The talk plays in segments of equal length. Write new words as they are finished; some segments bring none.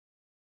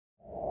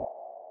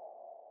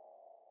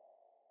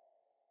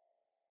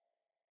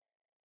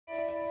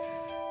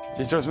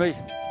Do you trust me?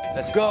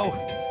 Let's go.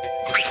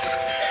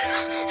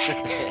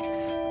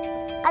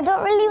 I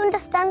don't really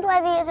understand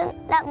why there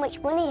isn't that much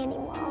money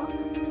anymore.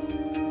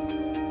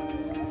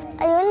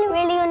 I only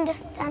really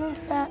understand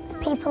that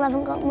people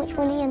haven't got much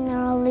money and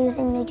they're all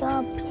losing their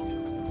jobs.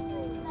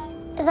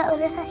 Is that the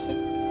recession?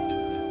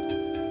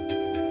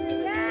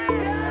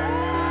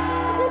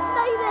 If you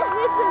stay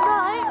there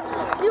tonight,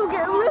 you'll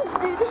get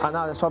arrested. I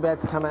know, that's why we had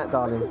to come out,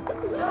 darling.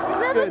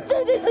 Never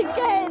do this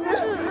again.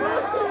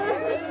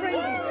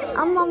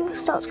 Our mum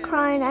starts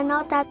crying and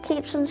our dad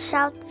keeps on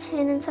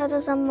shouting, and so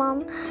does our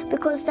mum,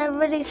 because they're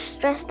really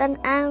stressed and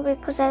angry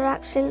because they've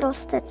actually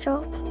lost their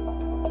job.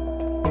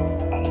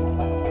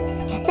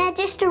 They're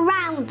just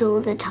around all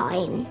the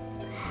time,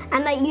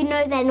 and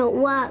they're not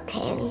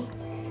working.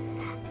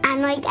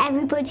 And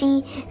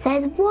everybody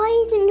says, why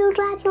isn't your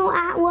dad not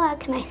at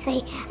work? And I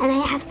say, and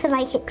I have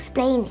to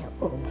explain it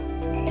all.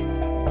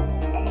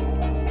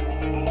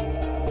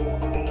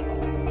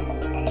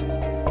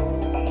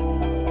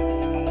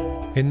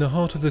 In the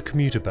heart of the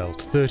commuter belt,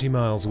 30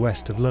 miles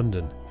west of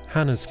London,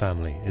 Hannah's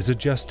family is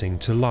adjusting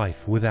to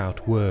life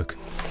without work.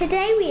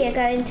 Today we are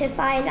going to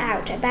find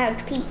out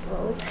about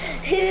people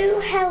who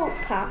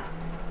help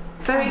us.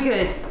 Very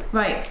good.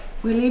 Right,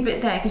 we'll leave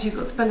it there because you've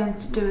got spelling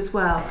to do as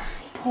well.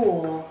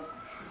 Poor.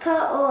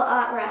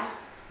 P-O-R-A.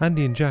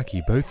 Andy and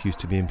Jackie both used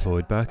to be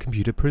employed by a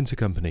computer printer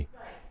company,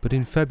 but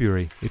in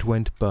February it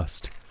went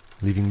bust,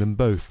 leaving them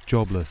both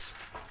jobless.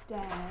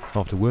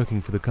 After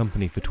working for the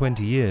company for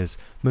 20 years,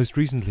 most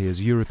recently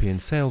as European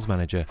sales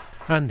manager,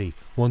 Andy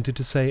wanted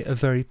to say a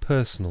very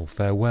personal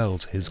farewell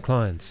to his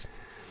clients.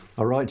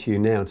 I write to you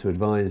now to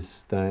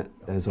advise that,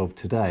 as of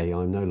today,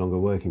 I'm no longer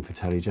working for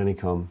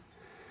Telecom.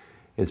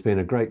 It's been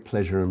a great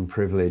pleasure and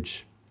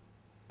privilege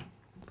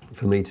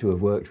for me to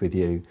have worked with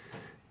you.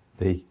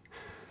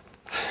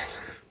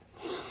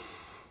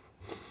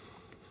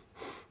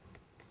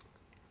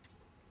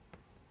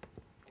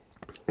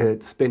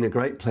 It's been a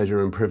great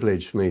pleasure and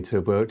privilege for me to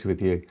have worked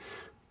with you.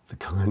 The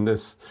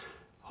kindness...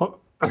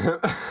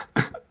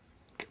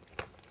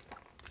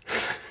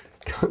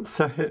 can't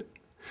say it.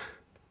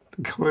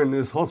 The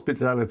kindness,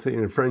 hospitality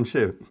and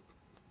friendship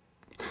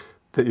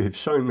that you've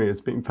shown me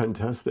has been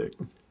fantastic.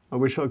 I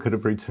wish I could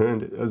have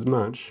returned it as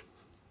much.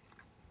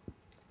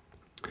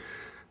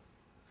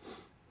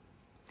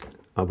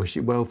 I wish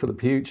you well for the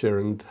future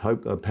and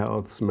hope our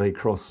paths may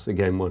cross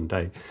again one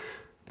day.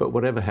 But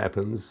whatever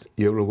happens,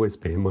 you'll always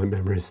be in my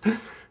memories.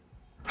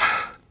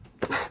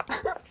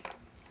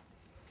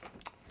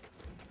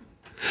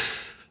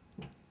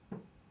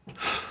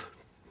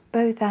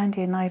 Both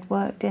Andy and I had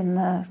worked in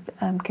the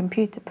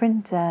computer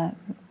printer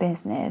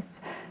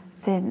business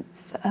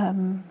since,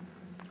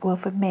 well,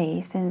 for me,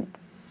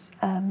 since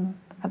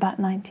about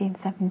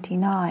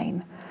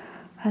 1979.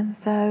 And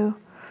so,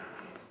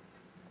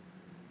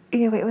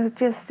 it was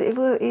just,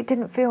 it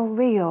didn't feel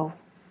real.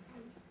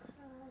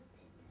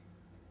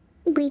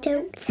 We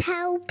don't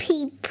tell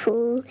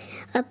people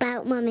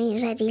about Mummy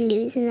and Daddy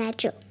losing their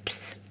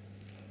jobs,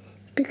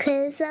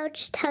 because they'll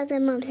just tell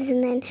their mums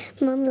and then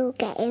Mum will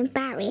get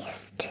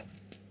embarrassed.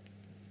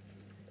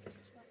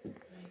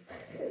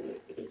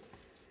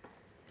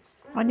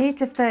 I need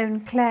to phone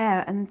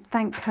Claire and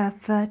thank her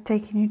for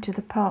taking you to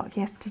the park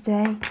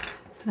yesterday.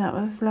 That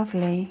was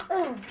lovely.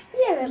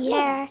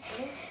 Yeah.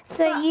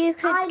 So you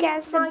could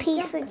get some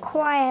peace and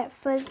quiet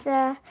for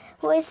the,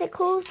 what is it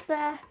called?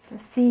 The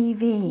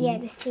CV. Yeah,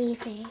 the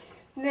CV.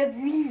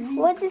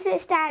 What does it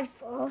stand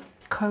for?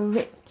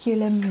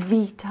 Curriculum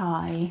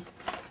vitae.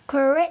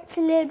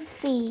 Curriculum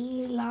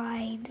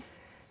vitae.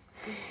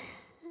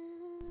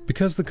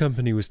 Because the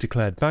company was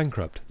declared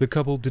bankrupt, the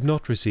couple did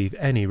not receive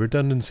any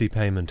redundancy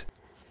payment,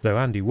 though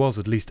Andy was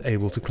at least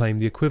able to claim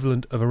the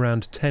equivalent of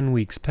around 10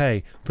 weeks'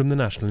 pay from the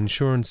National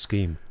Insurance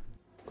Scheme.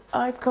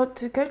 I've got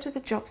to go to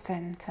the job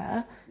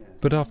centre.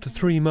 But after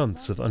 3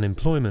 months of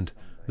unemployment,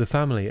 the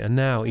family are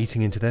now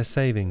eating into their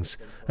savings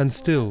and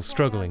still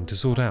struggling to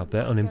sort out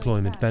their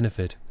unemployment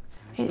benefit.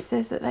 It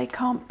says that they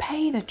can't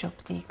pay the job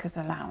seekers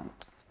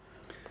allowance.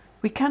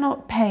 We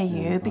cannot pay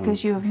you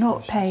because you have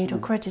not paid or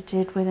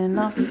credited with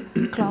enough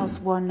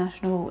Class 1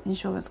 National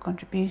Insurance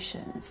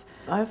contributions.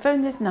 I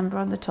phoned this number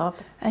on the top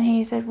and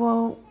he said,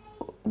 well,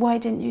 why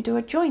didn't you do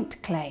a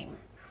joint claim?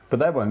 But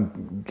that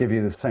won't give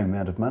you the same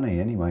amount of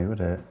money anyway, would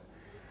it?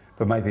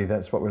 But maybe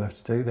that's what we'll have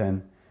to do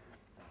then.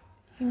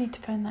 You need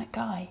to phone that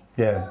guy.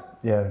 Yeah,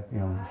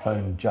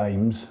 phone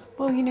James.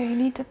 Well, you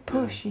need to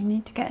push, you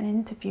need to get an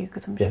interview,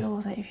 because I'm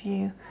sure that if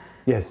you...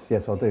 Yes,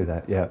 I'll do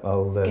that, yeah.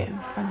 I'll get in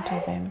front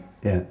of him.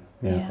 Yeah,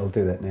 I'll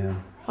do that now.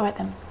 All right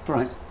then. All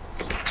right.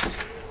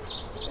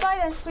 Bye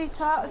then,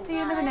 sweetheart. I'll see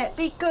you in a minute.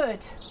 Be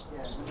good.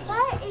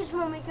 Where is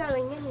Mummy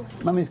going anyway?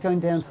 Mummy's going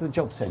down to the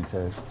job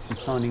centre. She's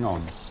signing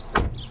on.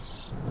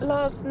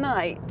 Last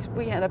night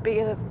we had a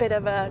bit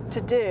of a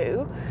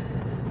to-do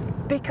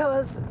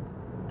because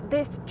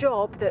this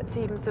job that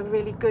seems a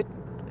really good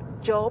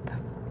job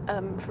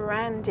for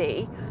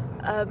Andy,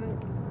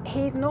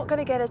 he's not going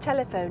to get a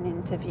telephone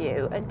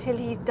interview until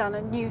he's done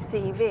a new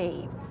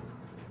CV.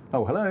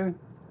 Oh, hello.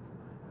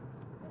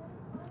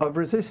 I've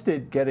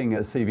resisted getting a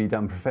CV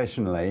done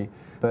professionally,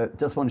 but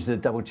just wanted to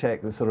double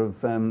check the sort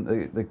of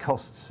the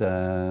costs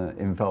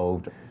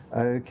involved.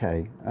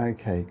 Okay,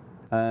 okay.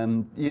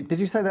 Did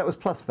you say that was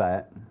plus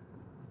VAT?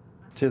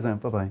 Cheers then,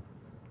 bye-bye.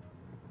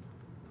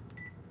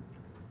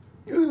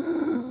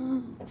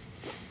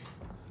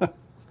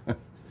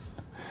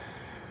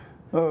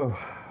 Oh,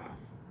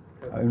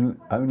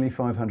 only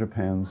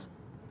 £500.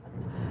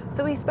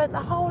 So we spent the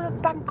whole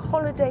of Bank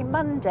Holiday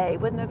Monday,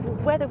 when the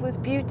weather was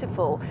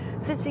beautiful,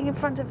 sitting in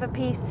front of a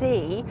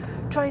PC,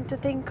 trying to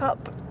think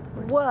up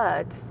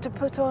words to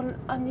put on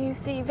a new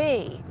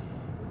CV.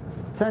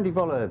 Sandy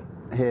Voller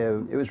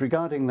here. It was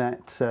regarding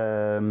that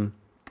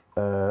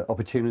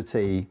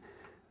opportunity.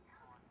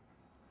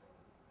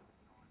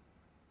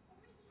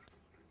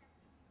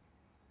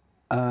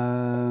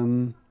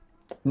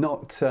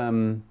 Not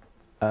a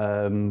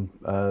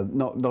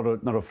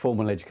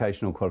formal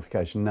educational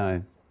qualification.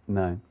 No,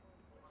 no.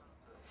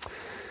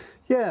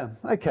 Yeah.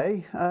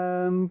 Okay.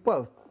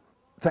 Well,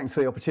 thanks for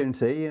the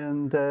opportunity.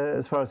 And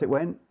as far as it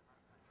went.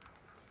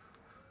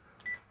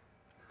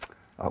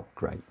 Oh,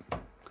 great.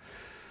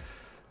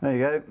 There you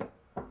go.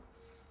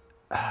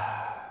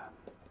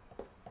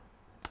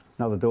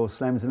 Another door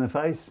slams in the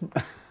face.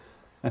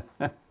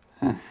 Hello?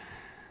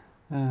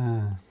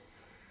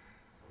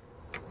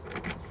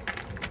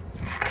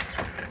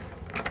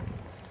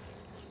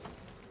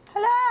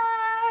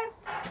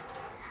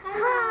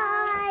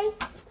 Hi.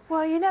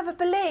 Well, you never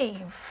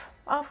believe,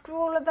 after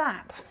all of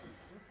that,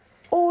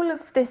 all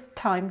of this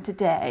time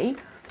today,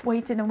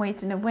 waiting and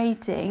waiting and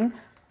waiting,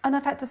 and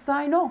I've had to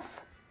sign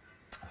off.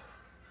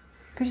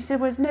 Because you said,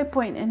 well, there's no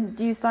point in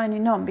you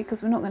signing on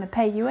because we're not going to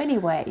pay you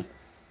anyway.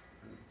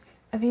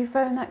 Have you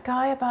phoned that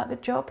guy about the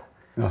job?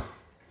 Oh.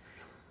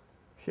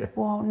 Yeah.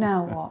 Well,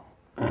 now what?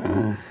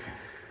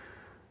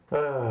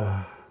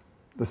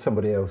 There's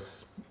somebody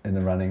else in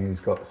the running who's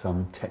got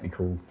some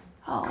technical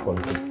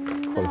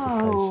qualification.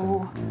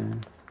 Yeah.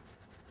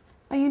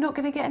 Are you not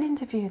going to get an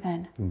interview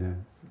then? No,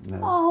 no.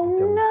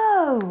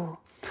 Oh,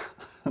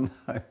 no. No.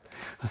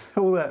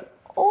 All that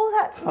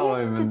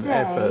time yesterday. and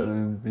effort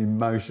and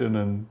emotion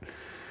and...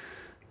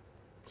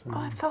 Oh,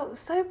 I felt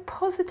so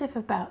positive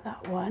about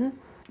that one.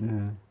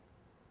 Yeah.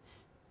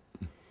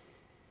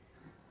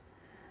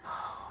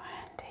 Oh,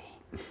 Andy.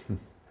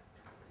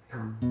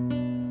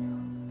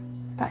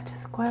 Back to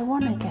square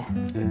one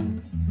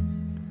again.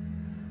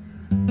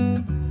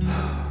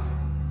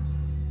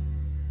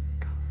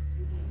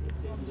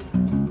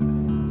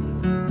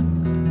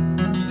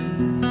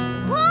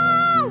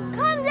 Paul,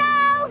 come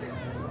down.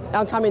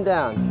 I'm coming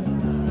down.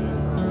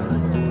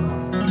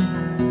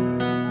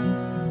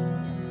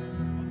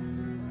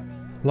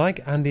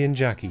 Like Andy and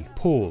Jackie,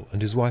 Paul and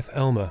his wife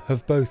Elma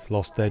have both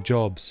lost their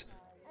jobs.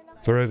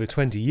 For over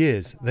 20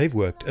 years, they've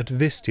worked at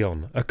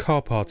Vistion, a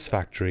car parts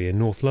factory in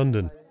North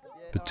London.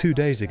 But 2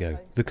 days ago,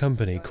 the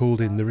company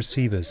called in the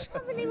receivers. How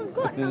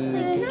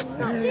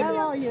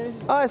are you?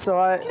 Oh, it's all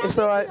right. It's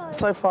all right.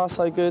 So far,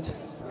 so good.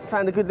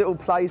 Found a good little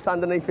place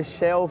underneath a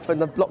shelf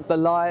and they've blocked the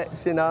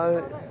lights, you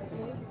know.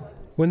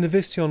 When the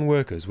Vistion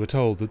workers were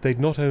told that they'd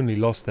not only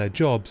lost their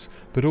jobs,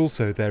 but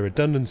also their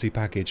redundancy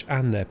package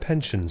and their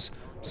pensions,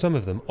 some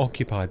of them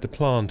occupied the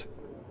plant.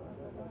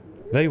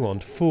 They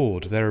want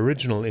Ford, their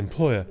original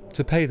employer,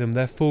 to pay them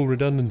their full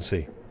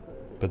redundancy.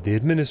 But the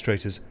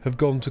administrators have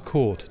gone to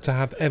court to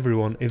have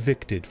everyone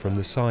evicted from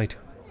the site.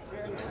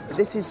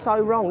 This is so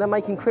wrong. They're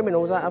making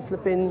criminals out of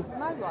flipping,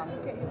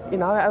 you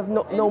know, out of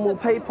normal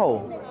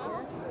people.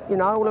 You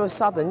know, all of a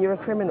sudden you're a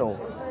criminal.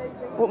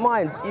 What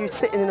mind? You're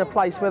sitting in a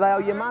place where they owe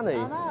you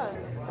money.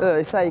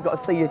 They say you've got to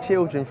see your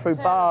children through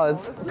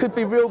bars. Could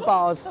be real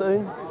bars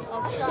soon.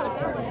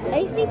 Are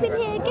you sleeping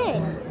here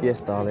again?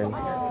 Yes, darling.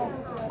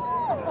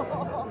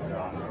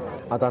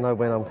 I don't know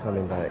when I'm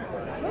coming back.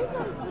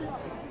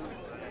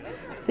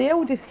 The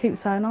eldest keeps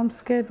saying, I'm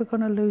scared we're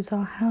going to lose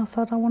our house.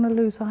 I don't want to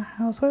lose our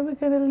house. Where are we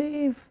going to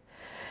live?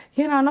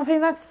 You know, and I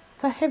think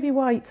that's a heavy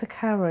weight to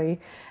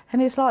carry.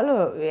 And it's like,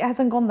 look, it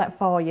hasn't gone that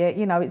far yet.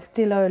 You know, it's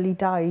still early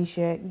days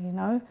yet, you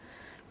know.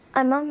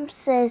 My mum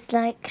says,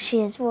 like, she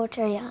has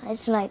watery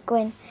eyes. Like,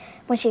 when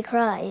she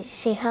cries,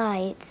 she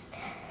hides.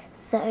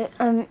 So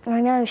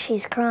I know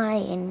she's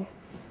crying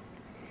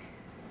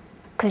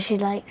because she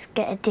likes to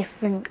get a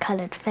different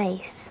coloured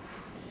face.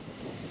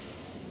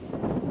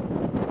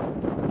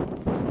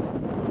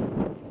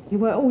 You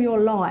work all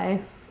your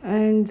life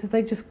and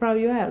they just grow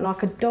you out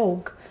like a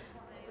dog.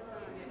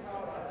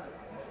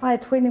 I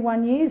had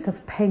 21 years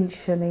of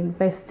pension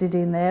invested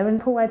in there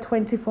and Paul had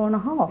 24 and a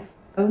half.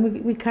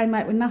 And we came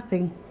out with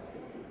nothing.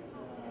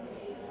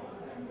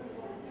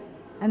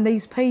 And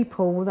these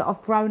people that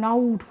I've grown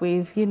old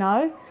with, you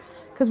know,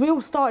 because we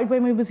all started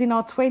when we was in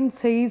our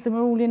 20s and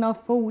we're all in our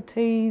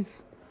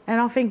 40s.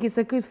 And I think it's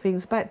a good thing.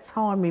 It's about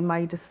time we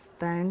made a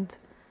stand.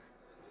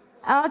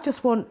 I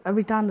just want a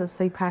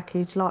redundancy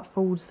package like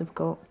Ford's have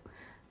got,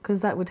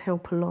 because that would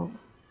help a lot.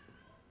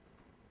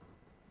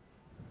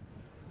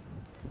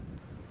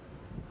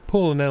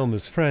 Paul and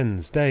Elma's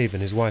friends, Dave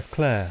and his wife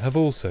Claire, have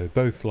also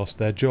both lost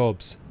their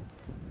jobs.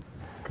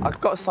 I've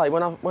got to say,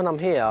 when I'm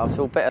here, I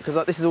feel better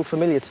because this is all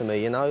familiar to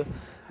me, you know.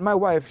 My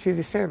wife, she's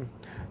the same.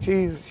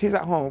 She's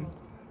at home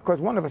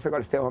because one of us has got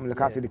to stay at home and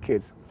look after the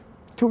kids.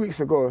 2 weeks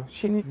ago,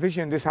 she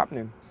envisioned this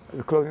happening,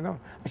 the closing down,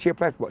 and she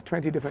applied for about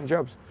 20 different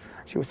jobs.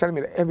 She was telling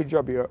me that every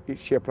job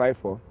she applied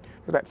for,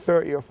 there's like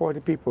 30 or 40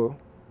 people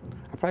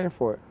applying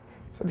for it.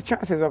 So the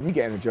chances of me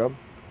getting a job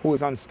who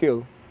is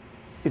unskilled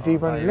is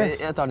even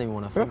less. I don't even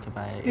want to think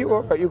about it. You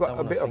got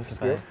a bit of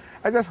skill.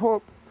 I just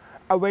hope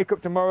I wake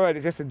up tomorrow and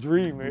it's just a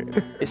dream.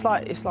 It's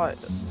like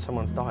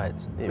someone's died.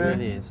 It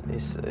really is.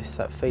 It's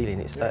that feeling.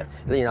 It's that,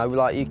 you know,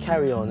 like you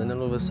carry on and then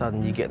all of a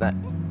sudden you get that,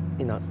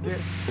 you know,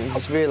 you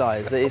just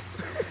realise that it's,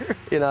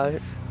 you know.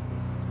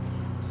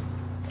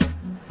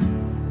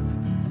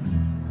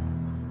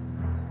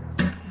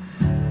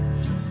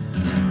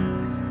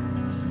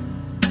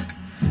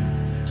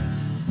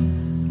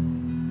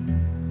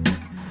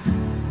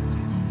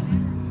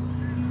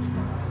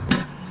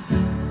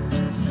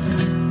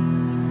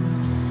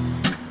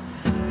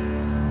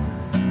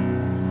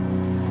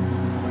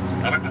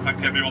 I'd like to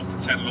thank everyone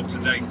for turning up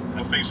today.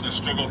 We're facing a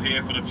struggle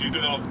here for the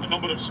future of a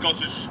number of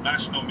Scottish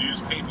national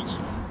newspapers.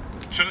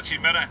 Trinity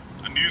Mirror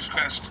and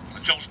Newsquest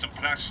and Johnston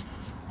Press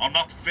are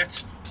not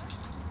fit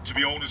to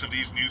be owners of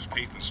these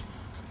newspapers.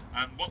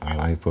 And what I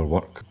arrived for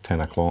work at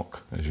 10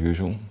 o'clock as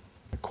usual.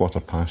 At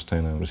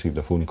 10:15 I received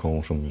a phone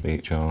call from the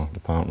HR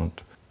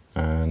department,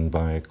 and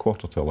by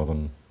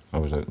 11:15 I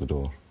was out the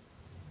door.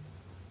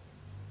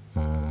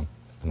 And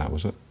that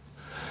was it.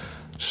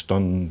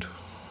 Stunned,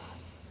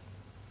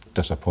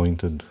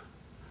 disappointed,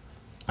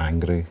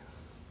 angry,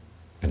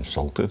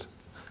 insulted,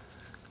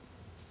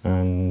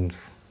 and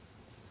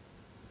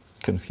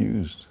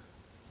confused.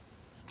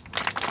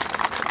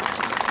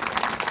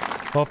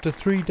 After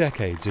 3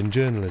 decades in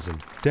journalism,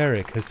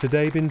 Derek has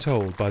today been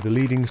told by the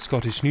leading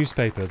Scottish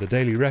newspaper, the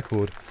Daily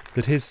Record,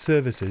 that his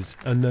services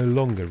are no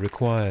longer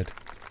required.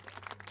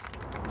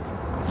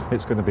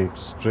 It's going to be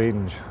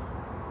strange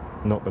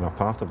not being a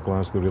part of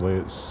Glasgow,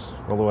 really.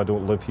 Although I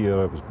don't live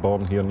here, I was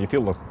born here, and you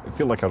feel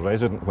like a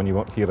resident when you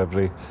work here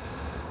every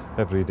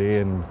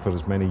day and for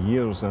as many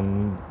years,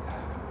 and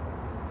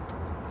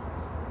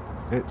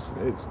it's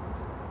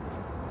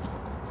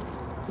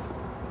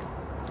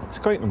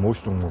quite an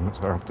emotional moment,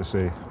 I have to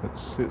say.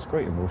 It's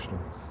quite emotional.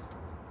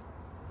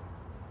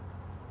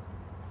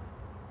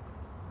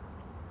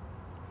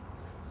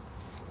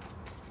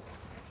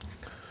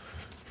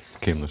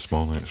 Came this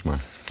morning, it's my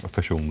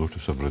official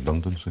notice of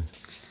redundancy.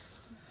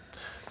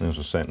 There's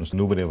a sentence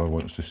nobody ever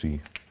wants to see.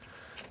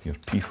 Your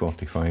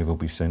P45 will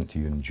be sent to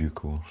you in due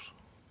course.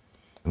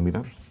 I mean,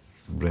 I've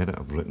read it,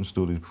 I've written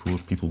stories before,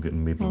 people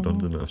getting made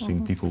redundant. I've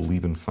seen people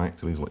leaving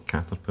factories like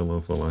Caterpillar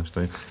for the last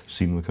time,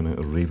 seen we coming out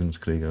of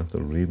Ravenscraig after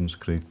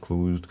Ravenscraig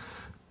closed.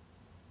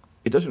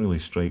 It doesn't really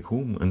strike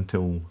home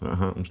until it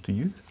happens to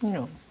you.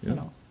 No, yeah.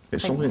 no.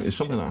 It's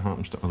something that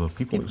happens to other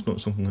people, it's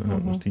not something that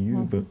happens to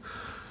you, but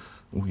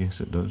oh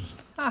yes, it does.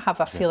 I have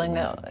a feeling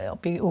that it'll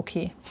be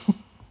okay.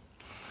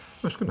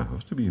 It's going to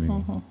have to be,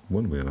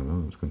 one way or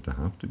another, it's going to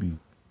have to be.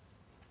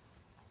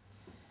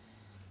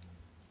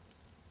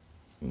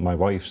 My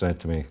wife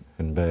said to me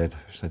in bed,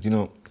 she said, you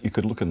know, you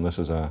could look on this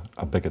as a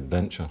big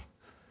adventure.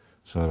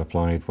 So I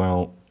replied,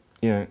 well,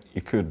 yeah,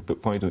 you could,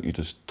 but why don't you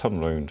just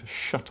turn around,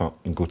 shut up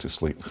and go to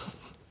sleep?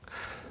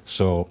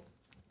 So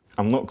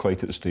I'm not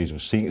quite at the stage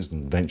of seeing it as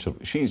an adventure,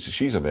 but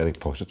she's a very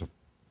positive.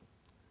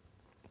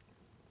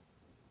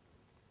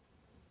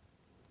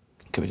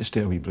 Can we just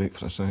take a wee break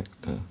for a sec,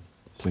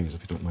 please,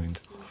 if you don't mind?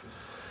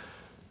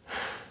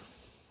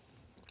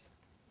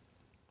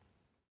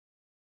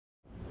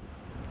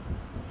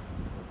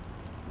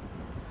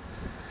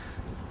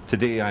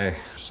 Today I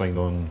signed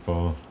on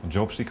for a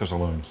job seekers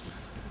allowance,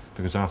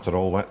 because after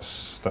all,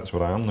 that's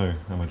what I am now.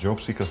 I'm a job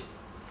seeker.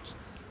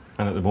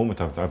 And at the moment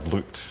I've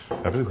looked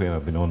everywhere.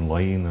 I've been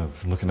online,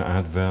 I've looking at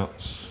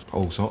adverts,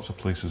 all sorts of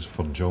places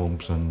for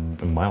jobs, and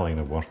in my line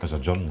of work as a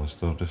journalist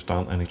there just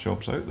aren't any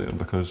jobs out there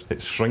because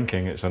it's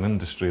shrinking. It's an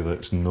industry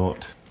that's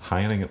not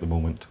hiring at the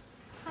moment.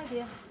 Hi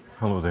there.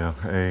 Hello there.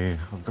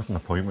 I've got an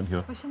appointment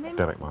here. What's your name?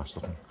 Derek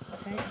Masterton.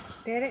 Okay.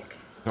 Derek.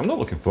 I'm not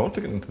looking forward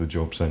to getting into the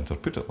job centre,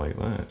 put it like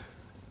that.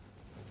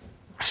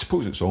 I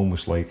suppose it's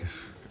almost like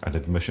an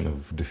admission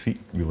of defeat,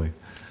 really.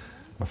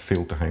 I've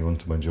failed to hang on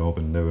to my job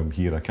and now I'm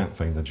here. I can't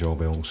find a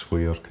job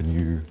elsewhere. Can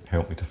you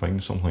help me to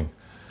find something?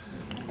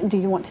 Do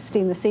you want to stay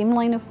in the same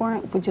line of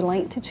work? Would you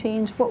like to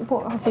change?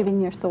 What have been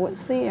your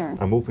thoughts there?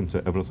 I'm open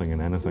to everything and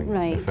anything,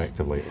 right.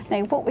 Effectively.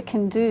 Now, what we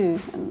can do,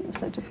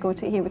 so just go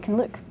to here, we can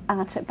look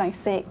at it by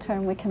sector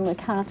and we can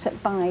look at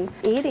it by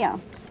area.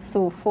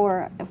 So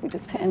if we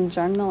just put in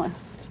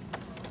journalist,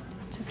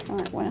 to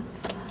start with,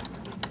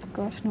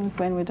 gosh knows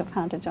when we'd have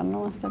had a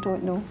journalist, I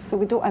don't know. So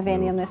we don't have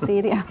any in this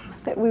area.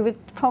 But we would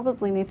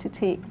probably need to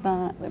take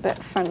that a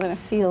bit further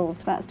afield.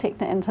 That's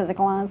taking it into the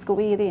Glasgow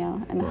area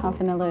and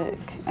having a look.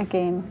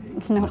 Again,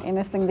 not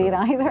anything there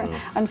either,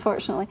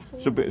 unfortunately.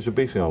 So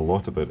basically a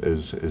lot of it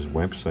is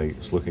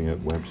websites, looking at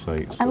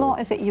websites. A lot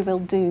of it you will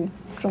do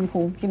from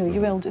home. You know,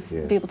 you will just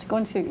be able to go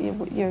into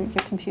your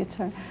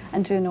computer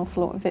and do an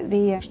awful lot of it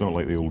there. It's not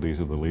like the old days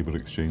of the labour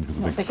exchange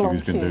with the big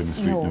queues going down the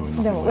street. No,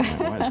 no. Like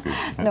that. That's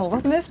good. No,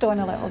 we've moved on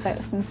a little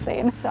bit since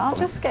then. So I'll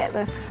just get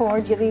this for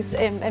you, these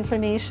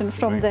information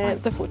from the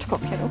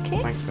photocopier,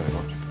 okay? Thanks very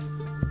much.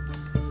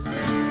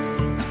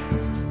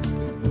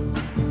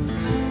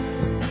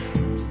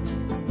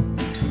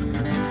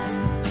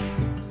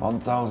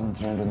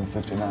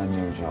 $1,359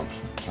 new jobs.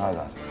 Try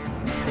that.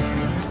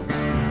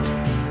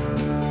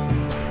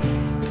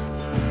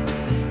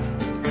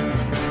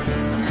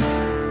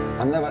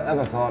 I never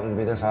ever thought it'd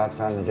be this hard to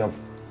find a job.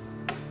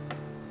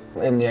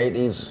 In the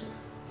 80s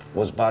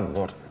was bad,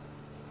 but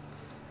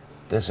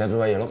this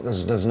everywhere you look,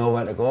 there's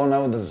nowhere to go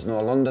now. There's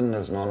no London,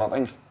 there's no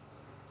nothing.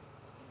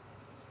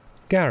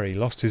 Gary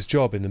lost his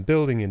job in the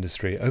building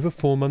industry over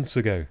 4 months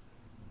ago.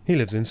 He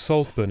lives in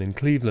Saltburn in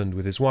Cleveland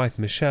with his wife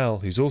Michelle,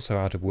 who's also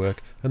out of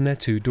work, and their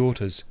 2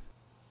 daughters.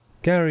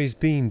 Gary's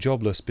been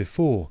jobless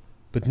before,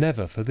 but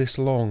never for this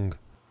long.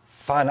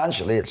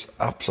 Financially, it's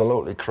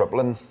absolutely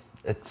crippling.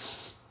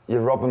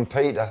 You're robbing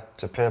Peter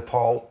to pay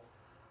Paul.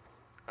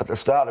 At the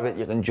start of it,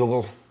 you can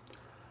juggle,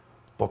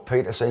 but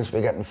Peter seems to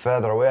be getting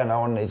further away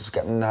now and he's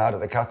getting harder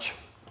to catch.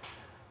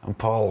 And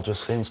Paul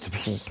just seems to be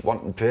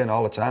wanting pain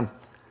all the time.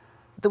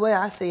 The way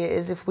I see it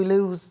is if we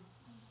lose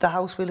the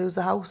house, we lose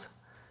the house.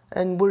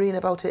 And worrying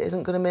about it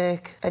isn't going to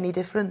make any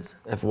difference.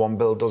 If one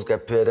bill does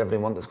get paid every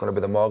month, it's going to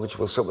be the mortgage.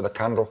 We'll sit with a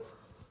candle.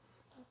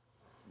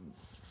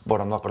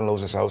 But I'm not going to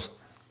lose this house.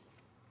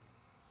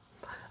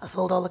 I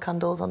sold all the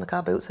candles on the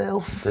car boot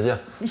sale. Did you?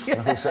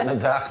 Yeah. I'm sitting in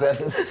the dark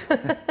then.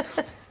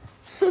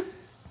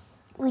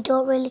 We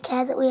don't really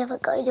care that we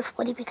haven't got enough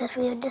money because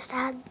we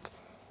understand.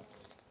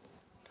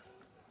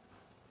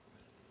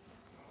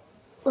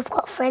 We've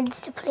got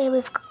friends to play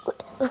with.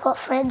 We've got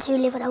friends who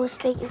live on our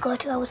street who go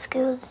to our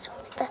school and stuff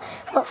like that.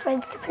 We've got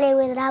friends to play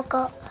with, and I've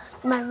got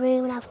my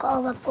room and I've got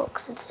all my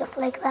books and stuff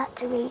like that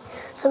to read,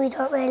 so we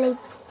don't really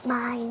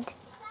mind.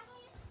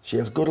 She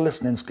has good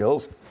listening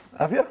skills.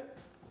 Have you?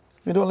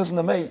 You don't listen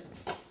to me.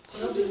 I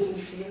don't listen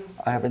to you.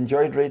 I have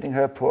enjoyed reading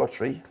her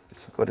poetry.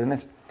 It's good, isn't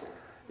it?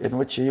 In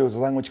which she uses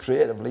language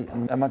creatively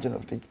and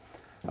imaginatively.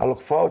 I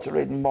look forward to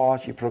reading more.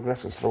 She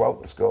progresses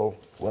throughout the school.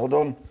 Well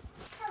done.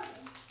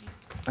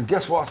 And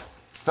guess what?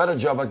 If I had a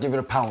job, I'd give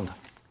you £1.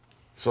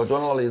 So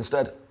Donnelly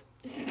instead.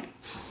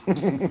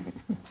 I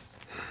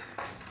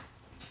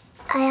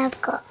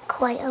have got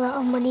quite a lot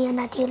of money and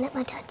I do let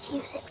my dad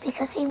use it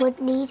because he would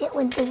need it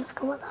when things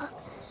come along.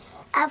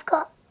 I've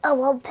got a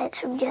 1p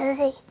from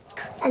Jersey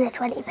and a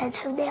 20p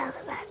from the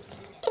other man.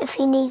 If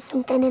he needs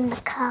something in the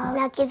car,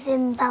 I give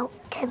him about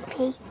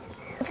 10p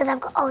because I've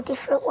got all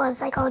different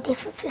ones, like all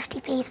different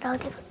 50p's and all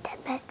different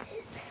 10p.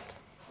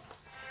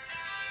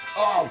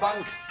 Oh,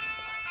 bank.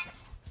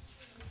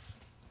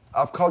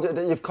 I've called you.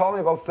 You've called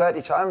me about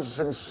 30 times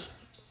since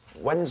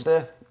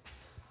Wednesday.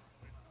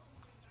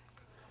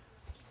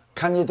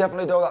 Can you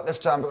definitely do that this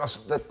time? Because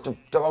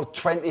about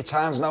 20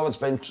 times now it's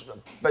been...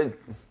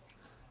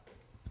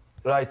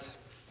 Right,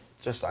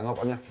 just hang up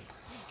on you.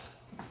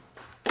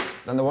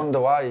 Then they wonder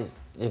why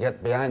you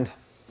get behind.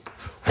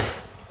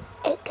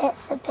 It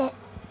gets a bit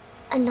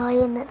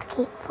annoying that they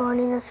keep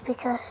phoning us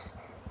because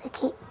they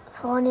keep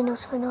phoning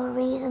us for no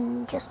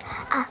reason, just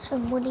ask for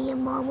money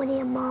and more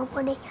money and more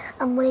money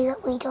and money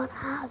that we don't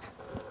have.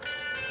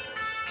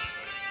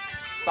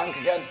 Bank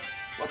again.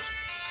 What's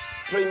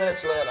 3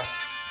 minutes later?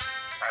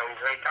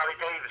 Gary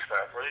Davis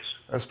there, please.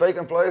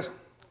 Speaking, please.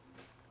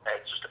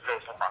 Just a bill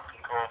from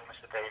Banking call,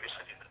 Mr. Davis.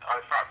 I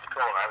tried to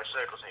call, I have a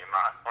circle in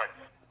my point.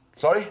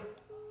 Sorry?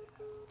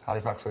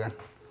 Halifax again.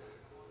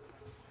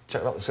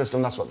 Checked out the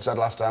system, that's what they said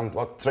last time.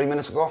 What, 3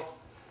 minutes ago?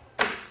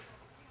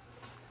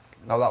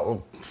 Now that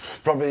will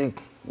probably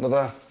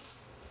another,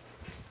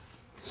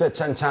 say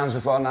 10 times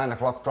before 9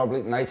 o'clock,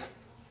 probably tonight.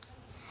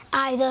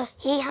 Either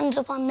he hangs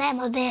up on them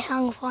or they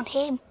hang up on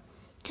him.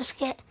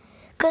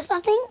 Because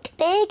I think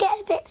they get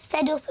a bit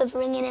fed up of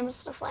ringing him and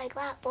stuff like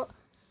that, but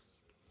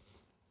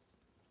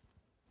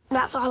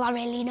that's all I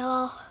really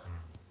know.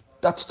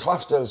 That's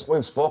classed as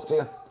we've spoke to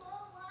you.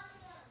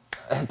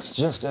 It's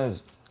just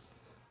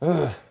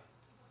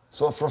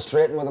so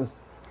frustrating with them.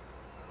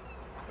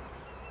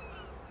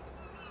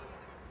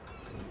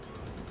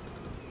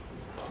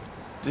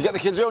 Did you get the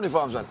kids'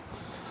 uniforms then?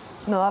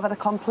 No, I've had a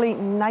complete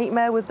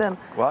nightmare with them.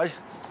 Why?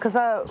 Because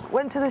I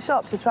went to the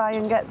shop to try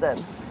and get them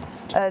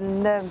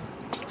and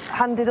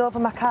handed over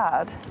my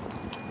card,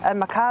 and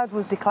my card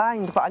was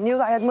declined, but I knew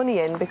that I had money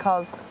in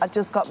because I'd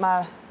just got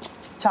my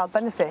child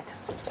benefit.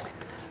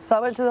 So I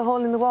went to the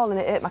hole in the wall and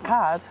it ate my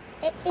card.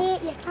 It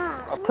ate your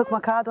card? It took my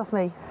card off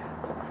me.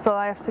 So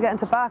I have to get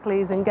into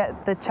Barclays and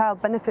get the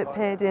child benefit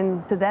paid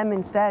in to them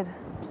instead.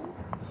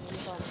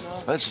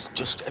 It's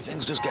just,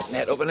 everything's just getting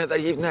ate up in it.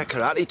 Even their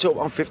karate took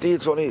 150,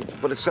 it's only,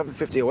 but it's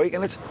 $7.50 a week,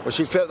 isn't it? Well,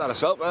 she's paid that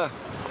herself,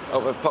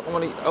 Over pocket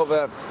money,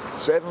 over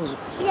savings.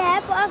 Yeah,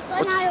 but I've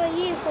got an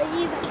IOU for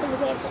you back in the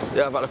gift.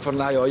 Yeah, I've got to put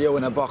an IOU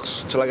in a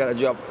box till I get a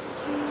job.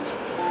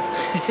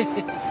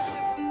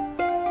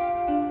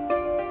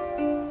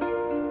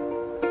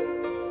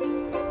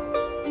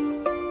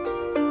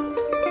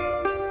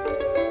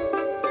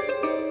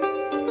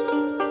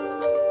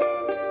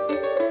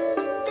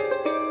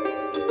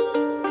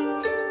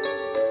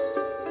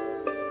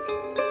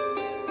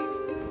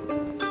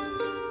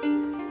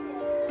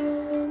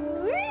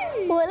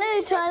 Well, let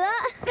me try that.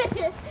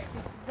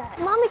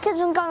 Mummy keeps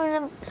on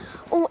going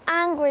all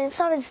angry, and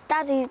so is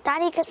Daddy.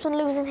 Daddy keeps on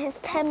losing his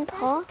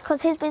temper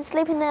because he's been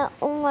sleeping there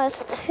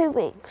almost 2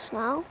 weeks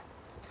now.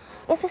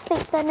 If he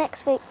sleeps there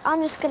next week,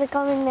 I'm just going to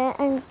go in there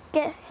and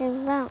get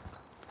him out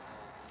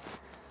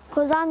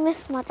because I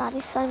miss my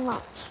daddy so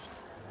much.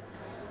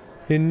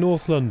 In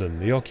North London,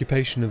 the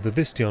occupation of the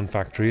Vistion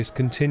factory is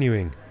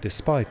continuing,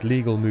 despite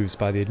legal moves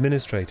by the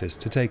administrators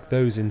to take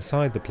those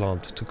inside the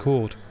plant to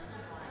court.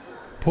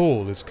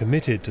 Paul is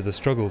committed to the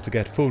struggle to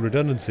get full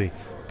redundancy,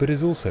 but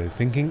is also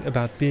thinking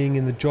about being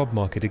in the job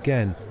market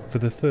again for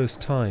the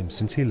first time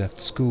since he left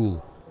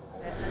school.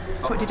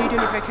 What, did you do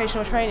any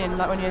vocational training,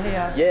 like when you were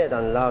here? Yeah,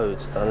 done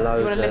loads. You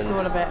want to list all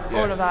of it? Yeah.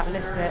 All of that,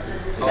 list it.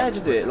 How'd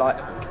you do it? Like,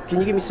 can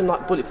you give me some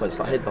like bullet points,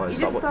 like headlines?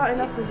 You're just like,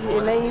 starting off with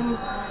your name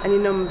and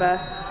your number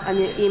and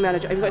your email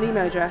address. Have you got an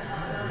email address?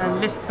 And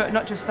list, but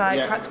not just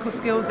like practical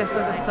skills, list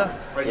other stuff.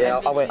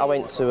 Yeah, I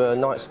went to a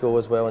night school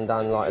as well and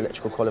done like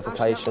electrical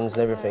qualifications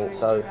and everything.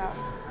 So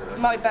it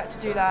might be better to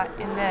do that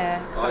in there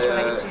because that's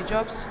related to your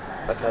jobs.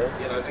 Okay.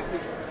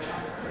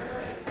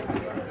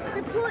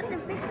 Support the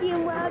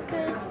Vistion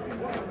workers.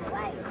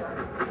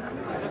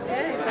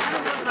 Yeah,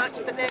 it's not much,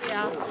 but there we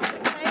are.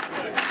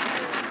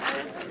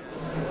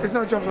 There's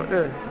no jobs up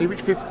there. You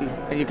reach 50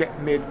 and you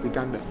get made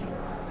redundant.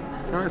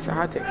 You know, it's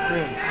hard to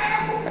explain.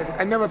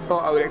 I never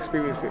thought I would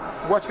experience it.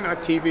 Watching it on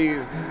TV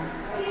is,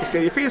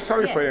 you feel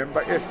sorry for them,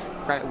 but it's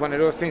like one of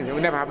those things. It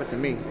would never happen to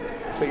me.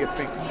 That's what you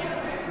think.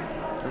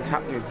 And it's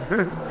happening.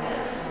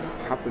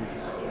 It's happened.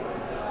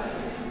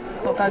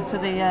 We'll go to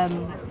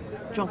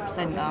the job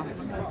centre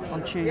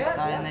on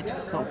Tuesday and they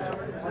just sort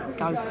of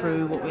go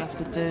through what we have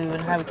to do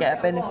and how we get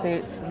our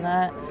benefits and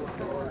that,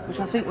 which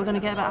I think we're going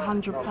to get about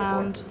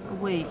 £100 a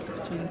week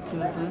between the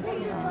two of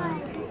us.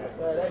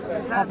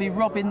 I'll be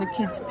robbing the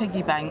kids'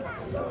 piggy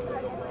banks.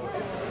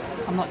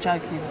 I'm not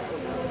joking.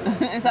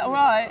 Is that all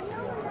right?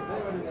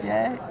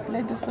 Yeah?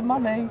 Lend us some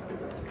money.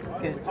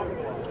 Good. Stop!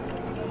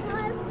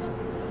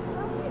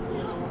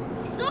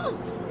 Stop!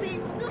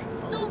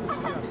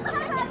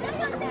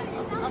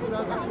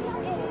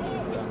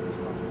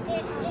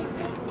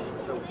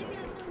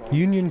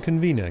 Union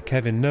convener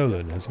Kevin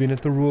Nolan has been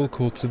at the Royal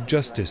Courts of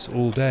Justice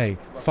all day,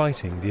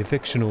 fighting the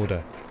eviction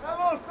order.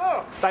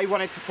 They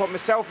wanted to put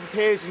myself and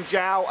Piers in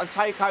jail and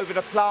take over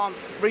the plant,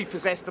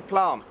 repossess the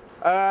plant.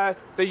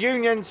 The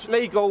union's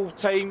legal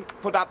team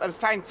put up a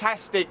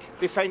fantastic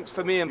defence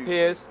for me and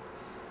Piers,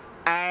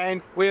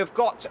 and we have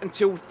got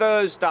until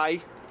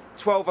Thursday,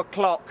 12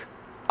 o'clock,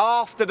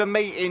 after the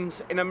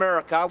meetings in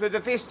America, with the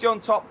Vistion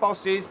top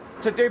bosses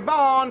to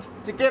demand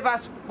to give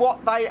us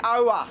what they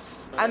owe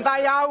us. And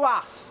they owe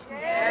us,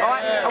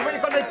 right? And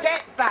we're going to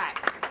get that,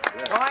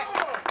 right?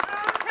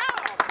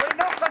 We're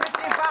not going to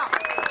give up.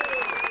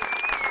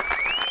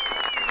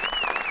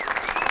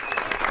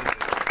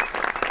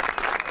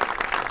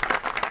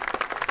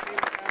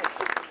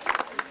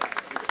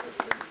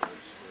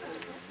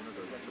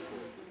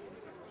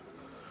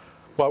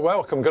 Well,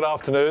 welcome, good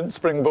afternoon,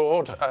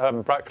 Springboard,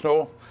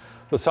 Bracknell.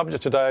 The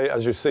subject today,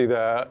 as you see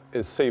there,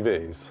 is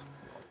CVs.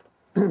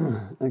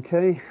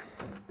 Okay,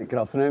 good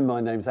afternoon,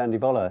 my name's Andy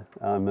Voller.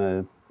 I'm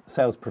a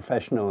sales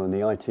professional in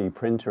the IT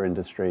printer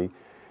industry.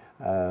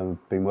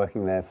 Been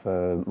working there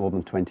for more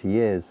than 20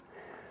 years.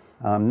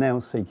 I'm now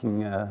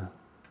seeking a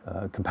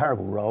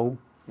comparable role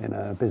in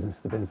a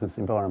business-to-business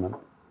environment.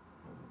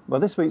 Well,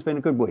 this week's been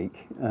a good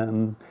week.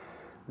 The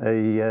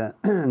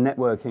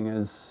networking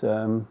has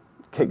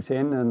kicked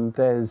in, and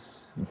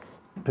there's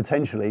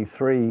potentially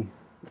three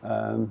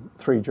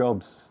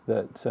jobs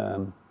that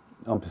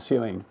I'm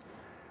pursuing.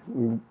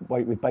 We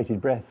wait with bated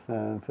breath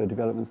for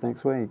developments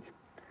next week.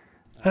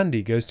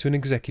 Andy goes to an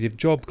executive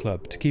job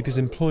club to keep his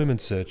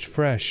employment search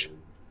fresh.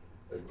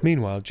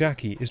 Meanwhile,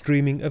 Jackie is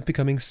dreaming of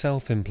becoming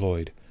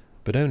self-employed,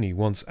 but only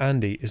once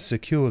Andy is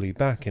securely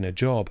back in a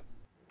job.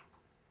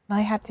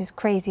 I had this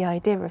crazy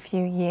idea a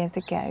few years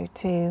ago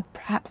to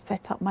perhaps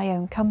set up my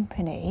own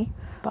company,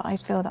 but I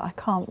feel that I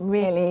can't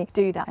really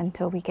do that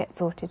until we get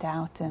sorted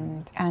out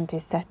and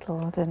Andy's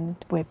settled and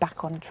we're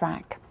back on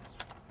track.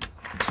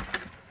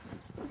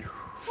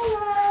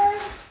 Hello.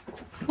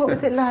 What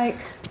was it like?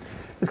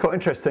 It's quite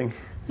interesting.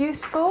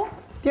 Useful?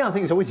 Yeah, I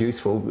think it's always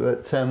useful,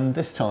 but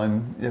this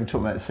time, we're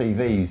talking about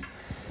CVs.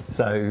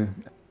 So,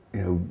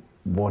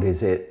 what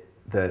is it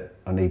that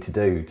I need to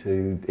do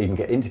to even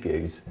get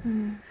interviews?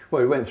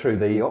 Well, we went through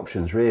the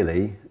options,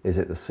 really. Is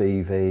it the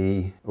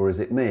CV or is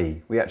it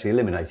me? We actually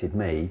eliminated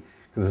me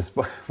Because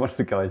one of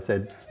the guys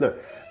said,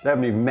 look, they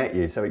haven't even met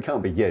you, so it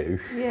can't be you.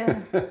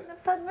 Yeah.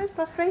 The most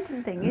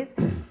frustrating thing is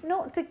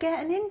not to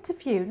get an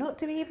interview, not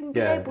to even be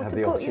able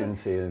to put you...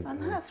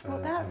 And that's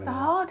the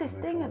hardest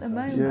thing at the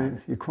moment. Yeah,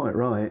 you're quite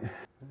right.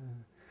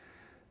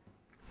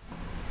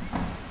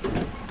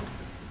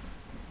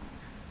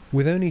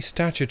 With only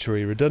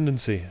statutory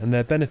redundancy and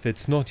their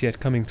benefits not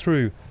yet coming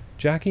through,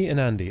 Jackie and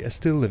Andy are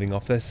still living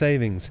off their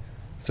savings,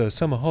 so a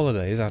summer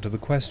holiday is out of the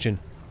question.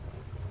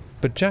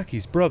 But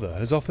Jackie's brother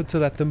has offered to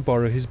let them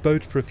borrow his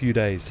boat for a few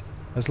days,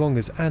 as long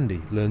as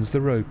Andy learns the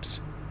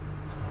ropes.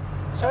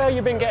 So how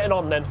you been getting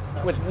on then,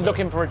 with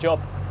looking for a job?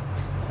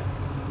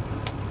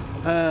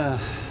 I'm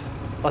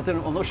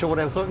not sure what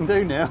else I can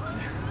do now.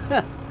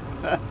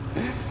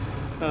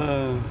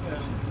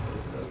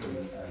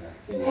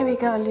 Here we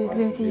go,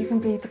 Lucy, you can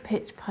be the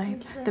pitch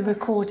pipe, the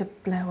recorder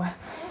blower.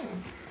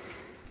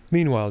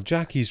 Meanwhile,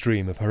 Jackie's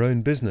dream of her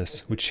own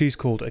business, which she's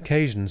called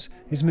Occasions,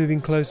 is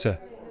moving closer.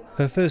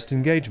 Her first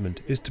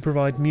engagement is to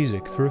provide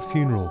music for a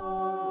funeral.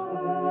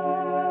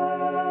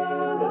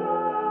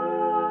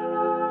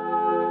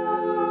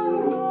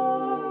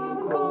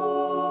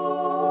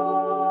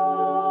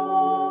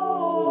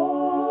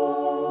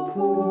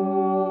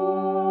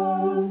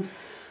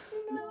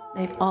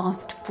 They've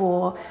asked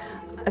for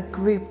a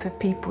group of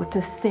people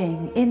to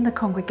sing in the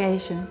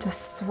congregation to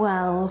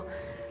swell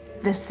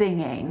the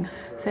singing.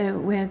 So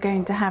we're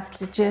going to have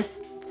to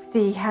just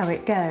see how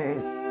it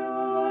goes.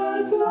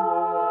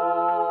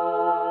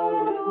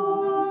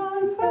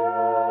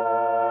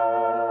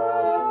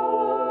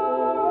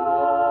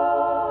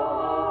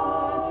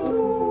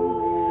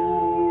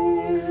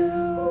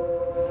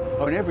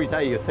 I mean, every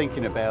day you're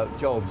thinking about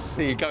jobs.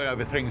 You go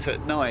over things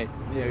at night,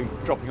 you know,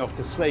 dropping off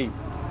to sleep,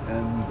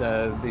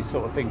 and these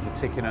sort of things are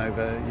ticking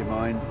over your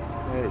mind.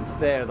 It's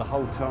there the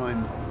whole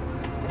time.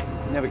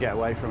 You never get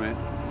away from it.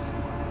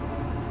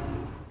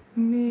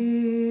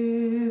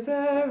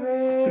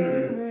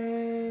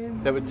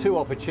 There were 2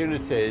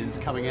 opportunities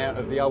coming out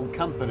of the old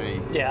company.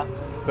 Yeah.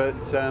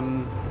 But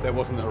there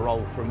wasn't a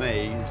role for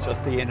me. It's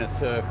just the inner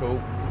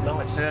circle.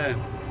 Nice. Yeah.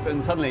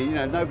 And suddenly, you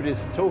know,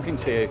 nobody's talking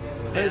to you.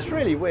 And it's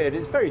really weird.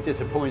 It's very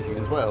disappointing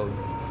as well.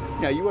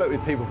 You know, you work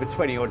with people for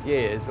 20 odd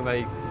years and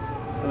they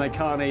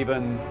can't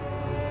even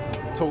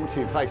talk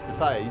to you face to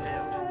face.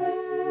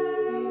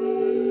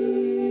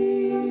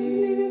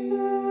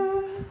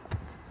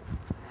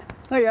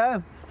 There you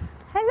go.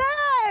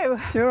 Hello!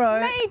 You're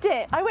right. Made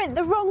it! I went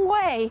the wrong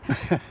way.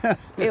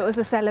 It was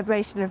a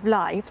celebration of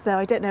life, so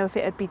I don't know if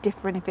it would be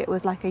different if it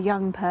was like a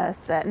young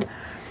person.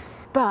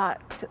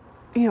 But,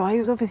 you know, I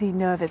was obviously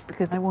nervous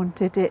because I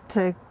wanted it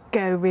to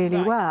go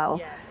really well.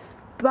 Yeah.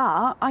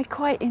 But I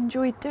quite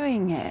enjoyed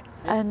doing it.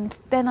 And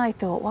then I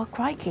thought, well,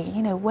 crikey,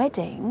 you know,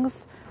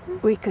 weddings,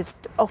 we could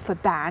offer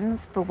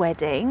bands for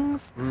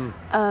weddings.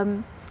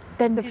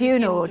 Then the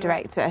funeral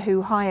director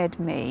who hired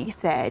me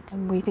said,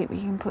 we think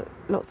we can put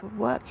lots of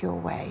work your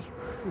way.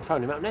 I'm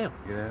phoning him up now.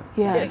 Yeah.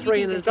 Get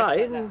 3 in a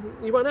day and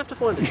you won't have to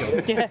find a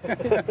job.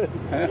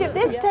 If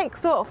this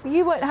takes off,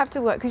 you won't have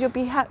to work because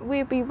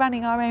we'll be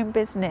running our own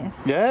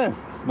business. Yeah,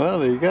 well,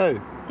 there you go.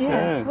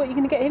 Yeah. So what are you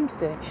going to get him to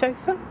do?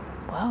 Chauffeur?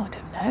 Well, I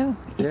don't know.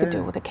 You could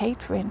do all the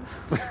catering.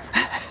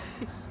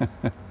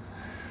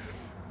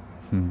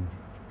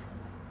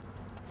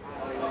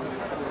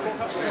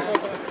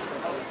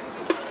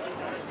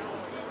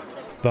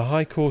 The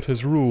High Court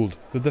has ruled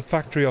that the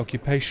factory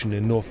occupation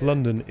in North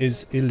London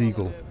is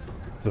illegal.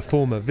 The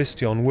former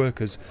Vistion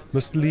workers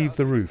must leave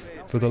the roof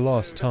for the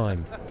last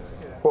time.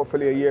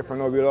 Hopefully a year from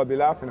now we'll all be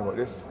laughing about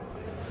this.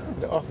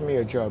 They offered me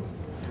a job,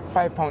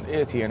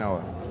 £5.80 an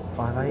hour.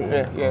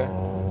 £5.80? Yeah.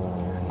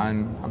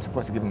 And I'm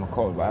supposed to give them a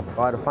call, but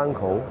I had a phone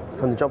call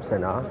from the job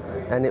centre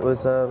and it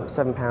was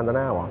 £7 an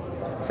hour.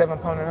 £7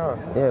 an hour?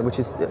 Yeah, which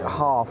is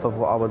half of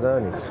what I was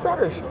earning. That's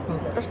rubbish.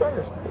 That's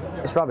rubbish.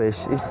 It's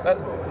rubbish.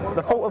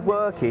 The thought of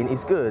working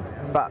is good,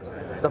 but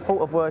the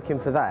thought of working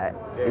for that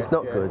is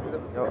not good.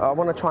 I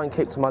want to try and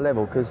keep to my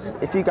level because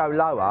if you go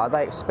lower,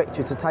 they expect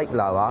you to take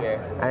lower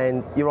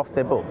and you're off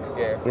their books.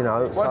 You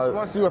know.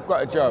 Once you have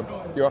got a job,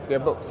 you're off their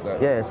books. Though.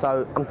 Yeah,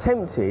 so I'm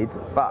tempted,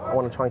 but I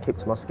want to try and keep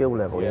to my skill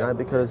level, you know,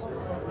 because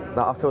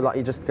I feel like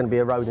you're just going to be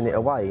eroding it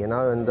away, you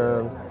know, and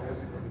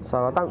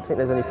so I don't think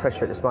there's any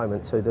pressure at this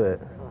moment to do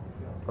it.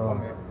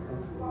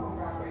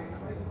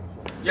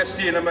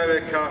 Yesterday in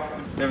America,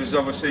 there was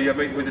obviously a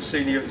meeting with the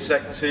senior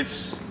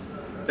executives.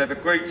 They've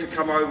agreed to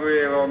come over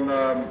here on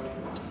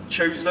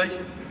Tuesday,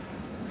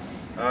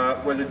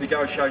 when the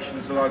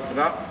negotiations will open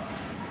up.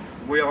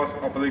 We are,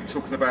 I believe,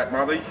 talking about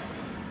money.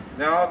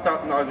 Now, I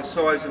don't know the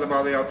size of the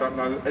money, I don't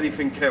know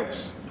anything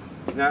else.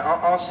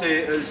 Now, I see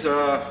it as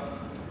a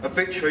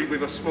victory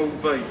with a small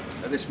v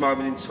at this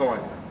moment in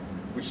time.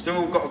 We've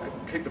still got to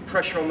keep the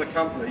pressure on the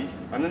company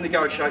and the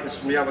negotiators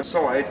from the other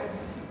side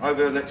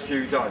over the next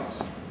few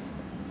days.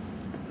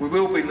 We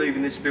will be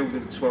leaving this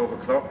building at 12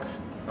 o'clock.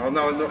 I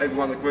know not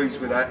everyone agrees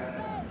with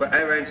that, but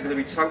our hands are going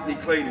to be totally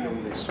clean in all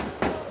this.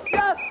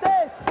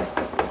 Justice!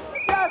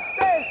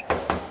 Justice!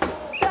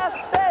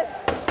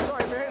 Justice!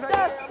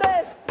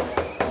 Justice!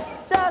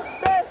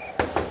 Justice!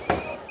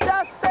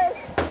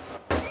 Justice!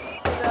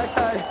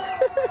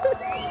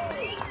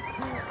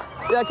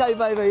 You okay,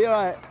 baby? You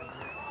all right?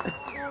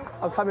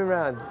 I'm coming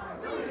round.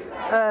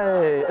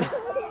 Hey.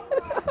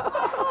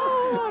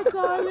 Oh,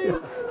 darling.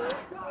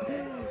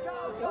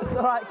 It's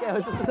all right,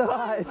 girls. It's all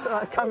right. It's all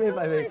right. Come here,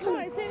 baby. It's all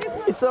right.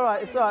 It's all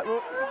right. It's all right.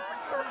 Well,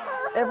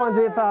 everyone's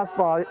here for us,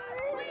 boy.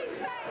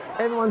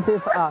 Everyone's here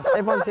for us.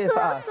 Everyone's here for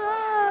us.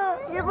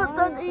 Yeah, but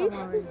Daddy,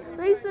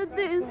 they said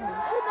this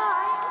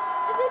tonight.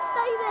 If you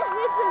stay there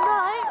here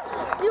tonight,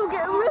 you'll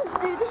get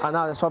arrested. I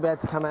know. That's why we had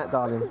to come out,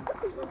 darling.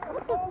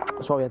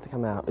 That's why we had to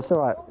come out. It's all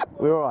right.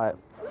 We're all right.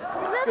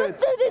 Never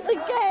do this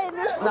again.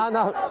 No,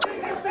 no.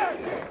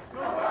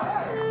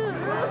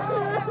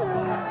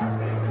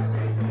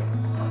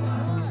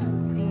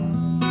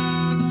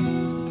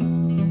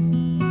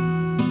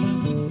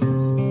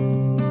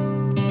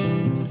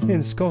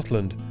 In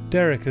Scotland,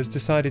 Derek has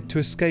decided to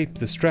escape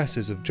the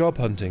stresses of job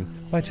hunting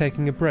by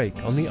taking a break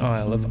on the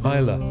Isle of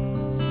Islay.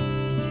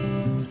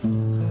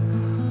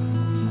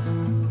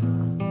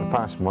 The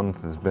past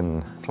month has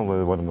been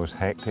probably one of the most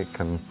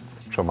hectic and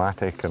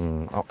traumatic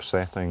and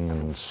upsetting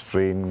and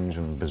strange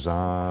and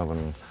bizarre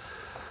and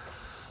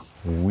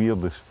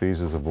weirdest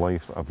phases of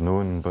life that I've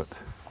known, but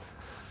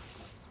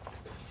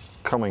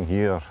coming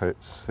here,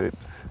 it's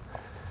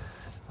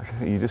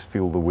you just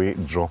feel the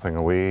weight dropping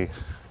away.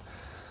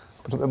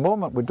 But at the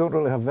moment we don't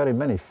really have very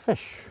many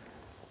fish.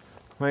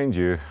 Mind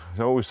you,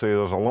 I always say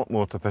there's a lot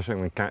more to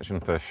fishing than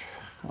catching fish.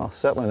 Oh,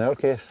 certainly in our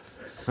case.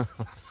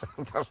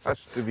 There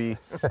has to be.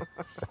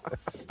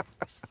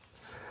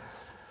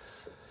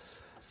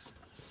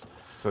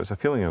 So it's a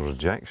feeling of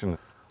rejection.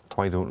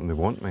 Why don't they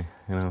want me?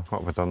 You know,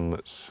 what have I done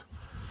that's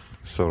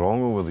so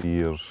wrong over the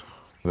years?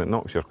 And it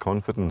knocks your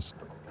confidence.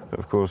 But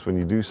of course, when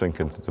you do sink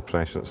into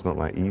depression, it's not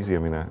that easy. I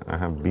mean, I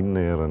have been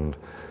there, and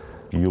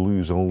you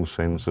lose all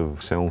sense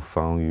of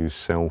self-value,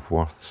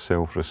 self-worth,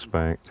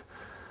 self-respect,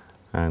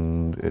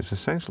 and it's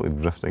essentially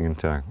drifting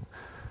into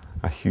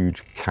a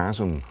huge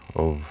chasm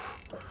of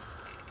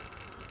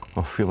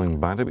feeling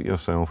bad about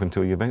yourself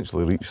until you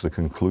eventually reach the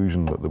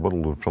conclusion that the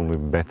world would probably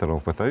be better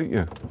off without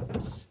you.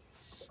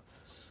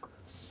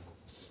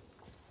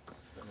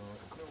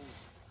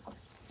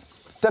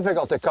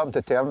 Difficult to come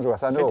to terms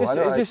with, I know.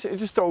 It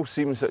just all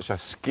seems such a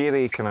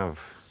scary kind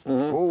of...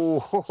 Mm-hmm. Oh,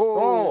 ho, ho.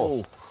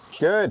 Oh,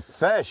 good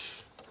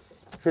fish.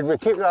 Should we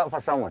keep that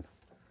for someone?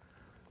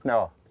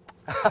 No.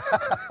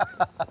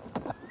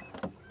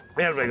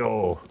 There we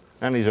go.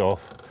 And he's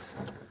off.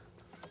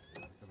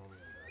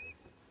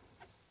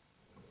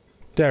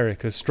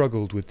 Derek has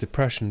struggled with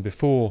depression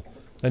before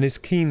and is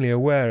keenly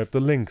aware of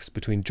the links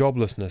between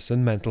joblessness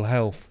and mental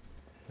health.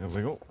 There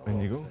we go. In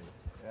you go.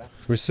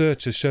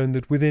 Research has shown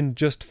that within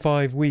just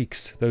 5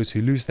 weeks, those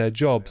who lose their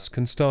jobs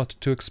can start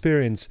to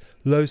experience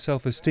low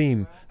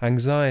self-esteem,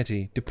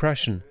 anxiety,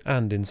 depression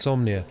and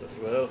insomnia.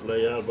 Well, there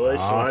you are, boys.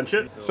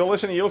 So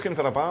listen, are you looking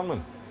for a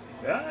barman?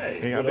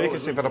 Aye. You got a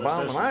vacancy for a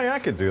barman? Aye, I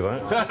could do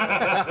that.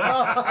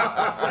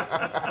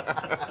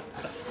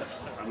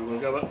 And we'll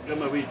give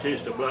him a wee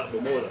taste of black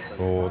before that.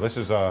 Oh, this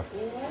is a...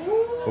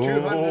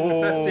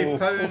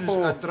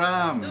 £250 a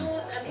dram.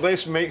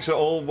 This makes it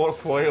all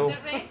worthwhile.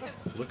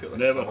 Look at that.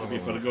 Never to be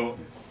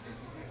forgotten.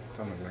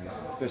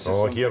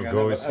 Oh, here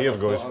goes, here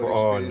goes.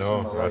 Oh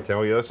no, I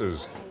tell you, this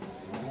is...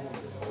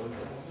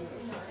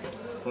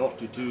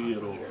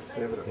 42-year-old.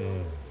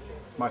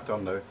 It's my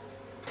turn now.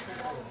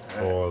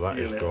 Oh, that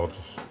is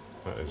gorgeous.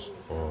 That is...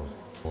 Oh,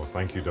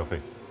 thank you,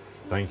 Duffy.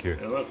 Thank you.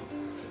 You're welcome.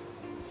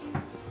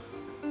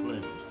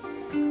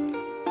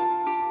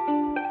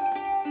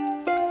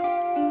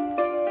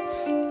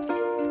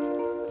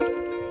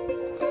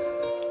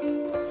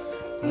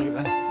 Look at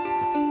that.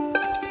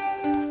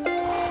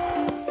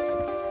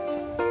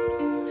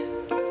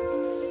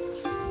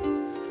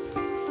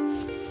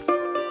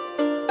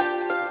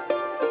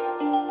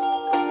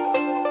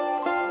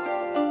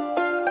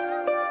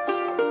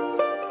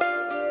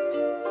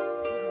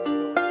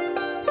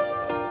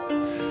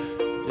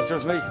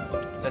 Just me.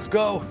 Let's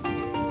go.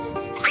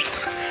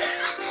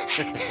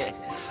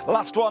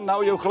 Last one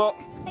now, you clock.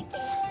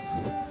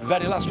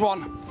 Very last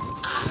one.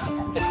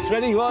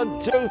 Ready? 1,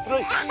 2,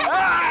 3.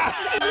 Ah!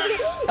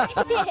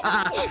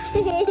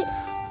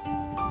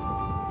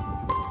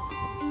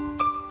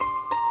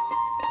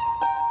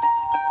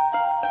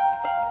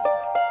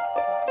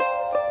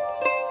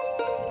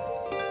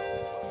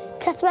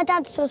 Because my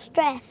dad's so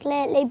stressed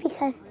lately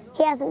because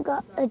he hasn't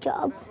got a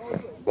job.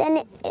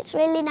 Then it's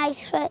really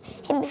nice for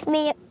him if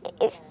me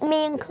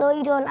and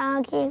Chloe don't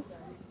argue.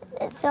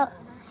 So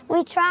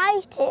we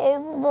try to,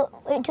 but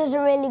it doesn't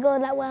really go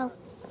that well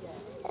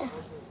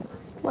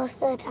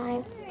most of the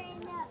time.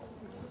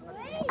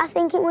 I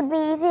think it would be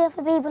easier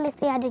for people if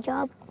they had a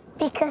job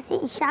because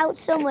he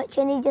shouts so much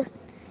and he gets,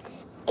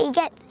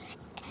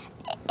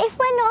 if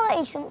we're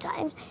naughty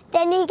sometimes,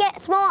 then he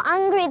gets more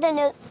angry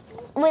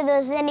with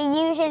us than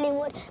he usually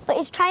would. But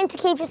he's trying to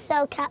keep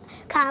himself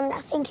calm and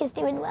I think he's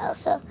doing well,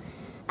 so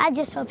I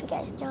just hope he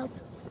gets a job.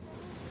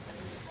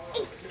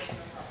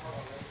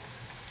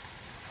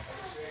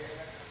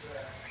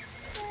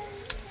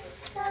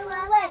 Go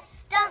away,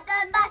 don't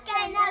come back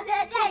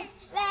another day.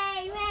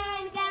 Rain,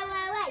 rain, go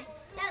away,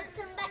 don't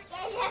come back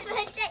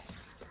another day.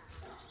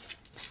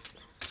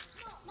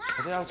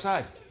 Stay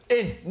outside.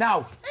 In,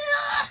 now.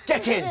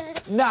 Get in,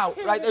 now.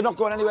 Right, they're not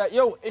going anywhere.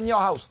 You, in your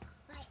house.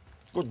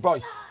 Good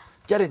boy.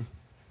 Get in.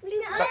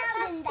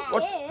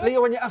 What,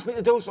 Leo, when you ask me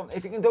to do something,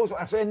 if you can do something,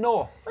 I say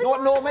no. You know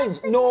what no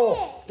means?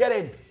 No. Get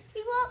in.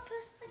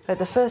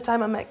 The first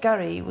time I met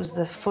Gary, he was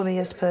the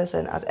funniest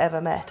person I'd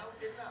ever met.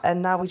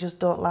 And now we just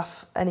don't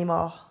laugh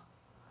anymore.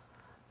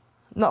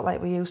 Not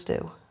like we used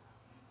to.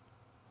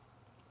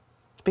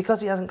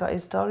 Because he hasn't got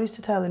his stories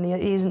to tell and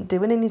he isn't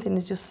doing anything,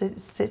 he's just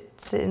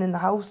sitting in the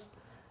house,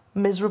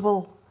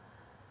 miserable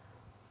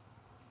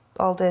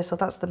all day, so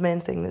that's the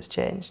main thing that's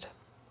changed.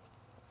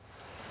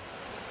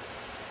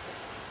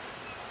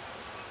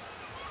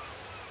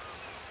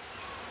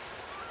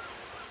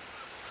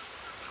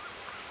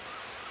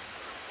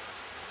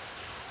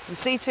 We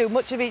see too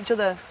much of each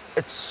other,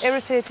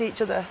 irritate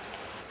each other.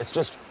 It's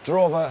just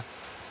drove a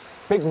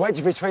big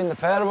wedge between the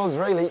pair of us,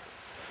 really,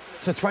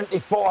 to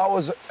 24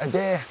 hours a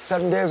day,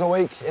 7 days a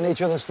week in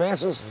each other's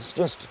faces. It's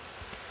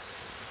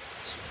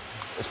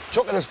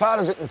took it as far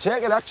as it can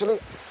take it, actually.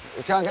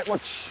 We can't get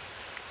much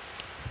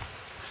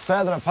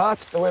further apart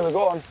the way we're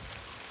going.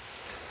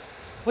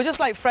 We're just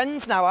like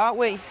friends now, aren't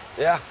we?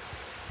 Yeah.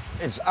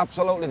 It's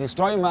absolutely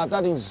destroying my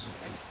dad. He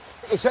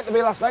said to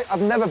me last night,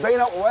 I've never been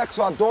out of work,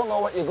 so I don't know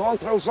what you're going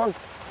through, son.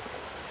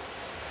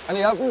 And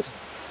he hasn't.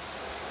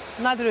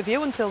 Neither of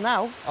you until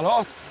now. I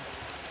know.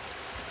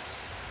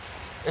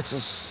 It's a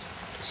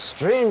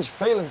strange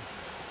feeling.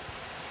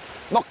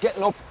 Not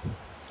getting up.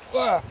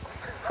 Oh,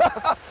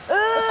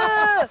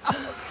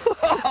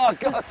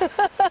 God.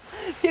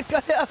 You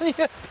got it on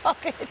your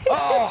pocket.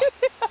 Oh.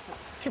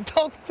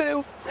 Dog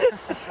poo.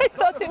 I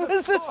thought it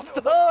was a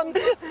stone.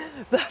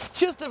 That's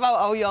just about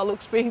how your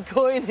luck's been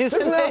going,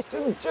 isn't it?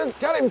 Just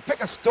can't even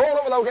pick a stone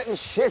up without getting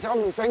shit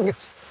on my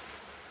fingers.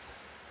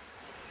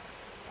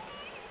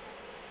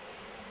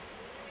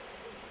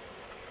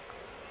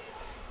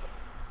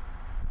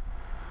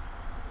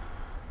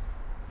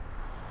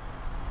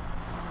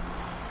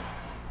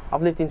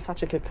 I've lived in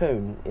such a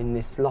cocoon in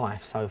this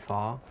life so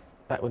far,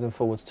 backwards and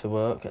forwards to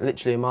work,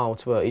 literally a mile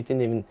to work. He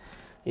didn't even,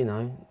 you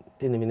know,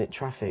 didn't even hit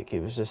traffic. It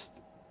was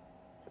just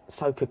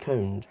so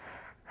cocooned.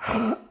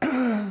 I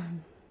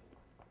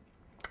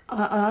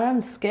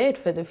am scared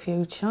for the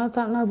future. I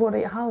don't know what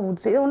it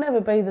holds. It'll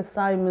never be the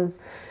same as,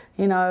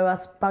 you know,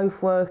 us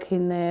both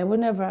working there. We'll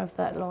never have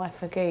that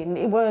life again.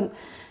 It weren't,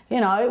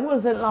 you know, it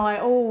wasn't like,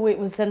 oh, it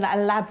was an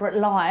elaborate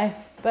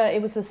life, but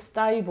it was a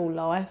stable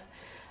life.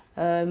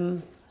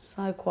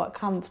 So quite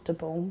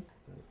comfortable.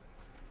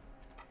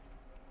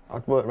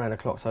 I'd work around the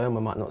clock, so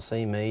Elma might not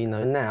see me. You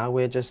know, now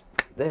we're just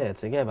there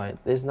together.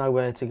 There's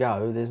nowhere to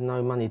go. There's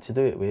no money to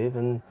do it with,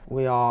 and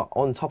we are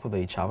on top of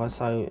each other,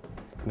 so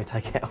we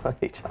take it on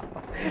each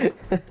other.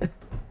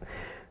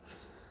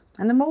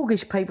 And the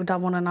mortgage people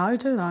don't want to know,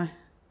 do they?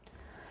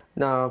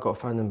 No, I've got to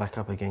phone them back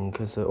up again,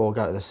 or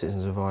go to the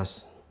Citizens'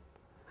 Advice.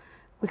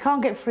 We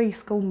can't get free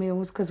school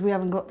meals because we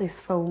haven't got this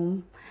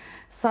form.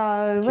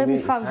 So when we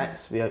phone,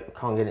 tax, we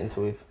can't get it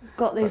until we've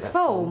got this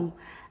form,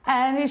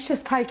 and it's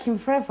just taking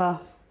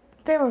forever.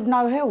 They're of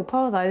no help,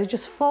 are they? They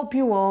just fob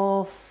you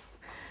off.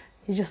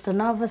 You're just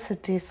another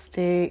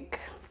statistic.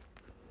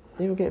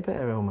 It will get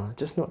better, Elma.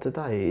 Just not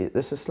today.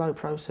 It's a slow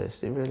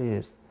process. It really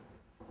is.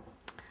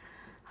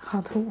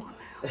 I don't want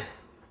it.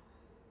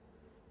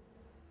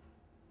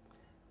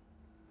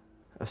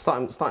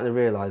 I'm starting to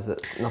realise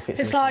that nothing's.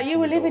 It's like you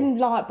were living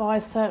like by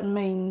a certain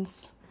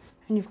means,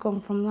 and you've gone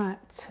from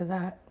that to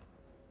that.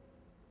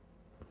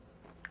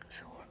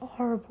 It's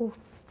horrible.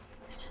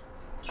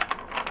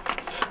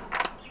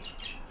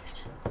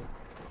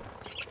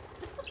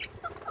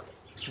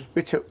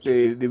 We took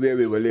the way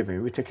we were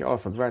living, we took it all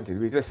for granted.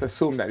 We just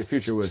assumed that the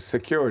future was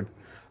secured.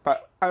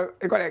 But I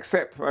got to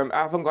accept, I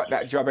haven't got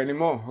that job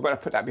anymore. I've got to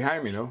put that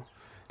behind me, you know.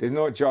 There's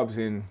no jobs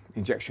in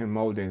injection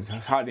moulding.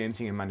 There's hardly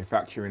anything in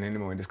manufacturing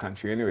anymore in this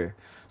country anyway.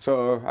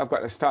 So I've got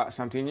to start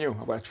something new.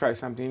 I've got to try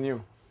something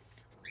new.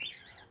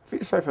 I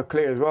feel sorry for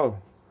Claire as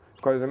well,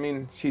 because, I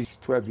mean, she's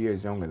 12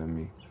 years younger than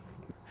me.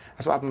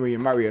 That's what happens when you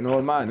marry an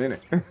old man, isn't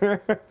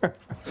it?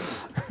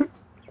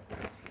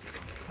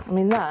 I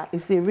mean, that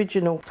is the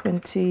original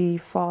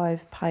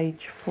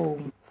 25-page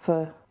form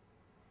for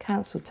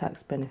council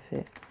tax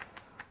benefit.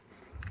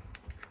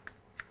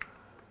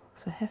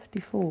 It's a hefty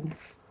form.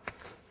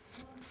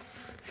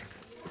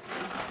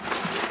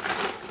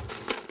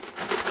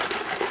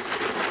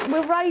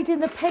 We're raiding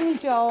the penny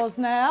jars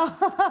now.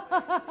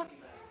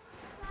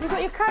 You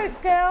got your coats,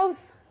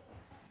 girls?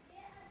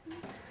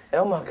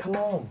 Elma, come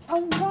on.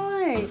 Oh,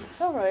 right,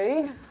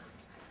 sorry.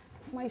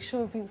 Make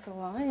sure everything's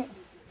all right.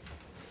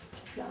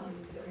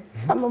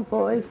 Come on,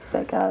 boys,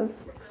 back go.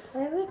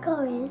 Where are we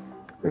going?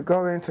 We're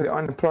going to the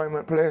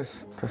unemployment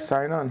place to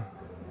sign on.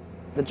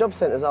 The job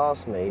centre's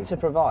asked me to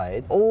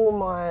provide all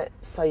my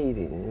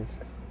savings,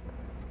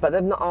 but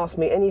they've not asked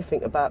me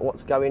anything about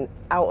what's going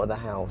out of the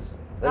house.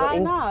 I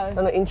know.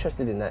 They're not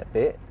interested in that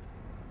bit.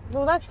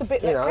 Well, that's the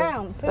bit that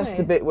counts, isn't it? That's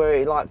the bit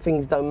where like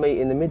things don't meet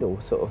in the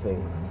middle, sort of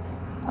thing.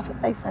 I think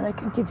they say they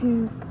can give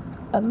you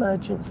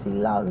emergency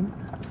loan.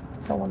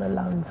 Don't want a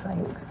loan,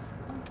 thanks.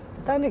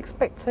 Don't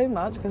expect too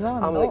much, because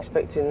I'm not not.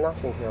 expecting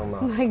nothing,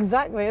 Hilma.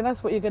 Exactly, and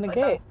that's what you're going to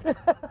get. Do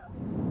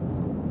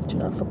you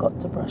know, I forgot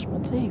to brush my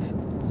teeth,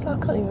 so I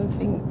can't even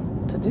think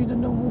to do the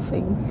normal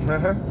things.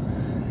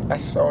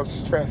 That's all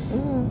stress.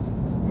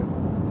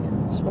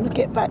 Just want to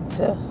get back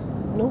to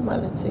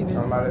normality, really.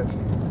 Normality.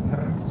 Do you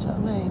know what I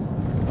mean?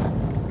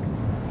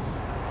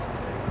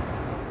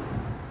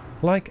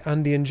 Like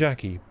Andy and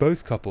Jackie,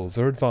 both couples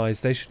are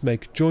advised they should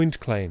make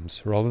joint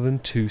claims rather than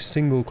 2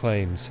 single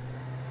claims.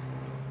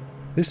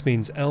 This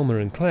means Elmer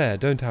and Claire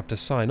don't have to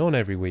sign on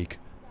every week,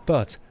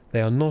 but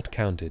they are not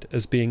counted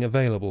as being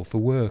available for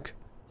work.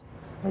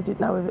 They didn't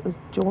know if it was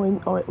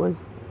joint or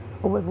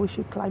whether we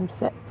should claim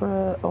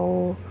separate,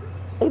 or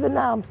even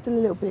now I'm still a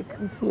little bit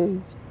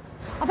confused.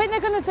 I think they're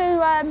going to do,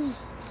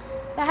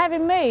 they're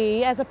having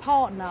me as a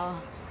partner,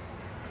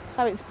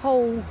 so it's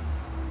Paul.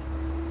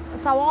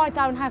 So I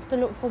don't have to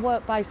look for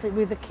work basically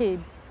with the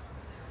kids.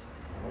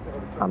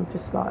 I'm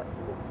just like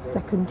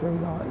secondary,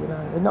 like, you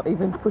know, they're not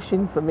even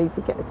pushing for me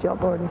to get a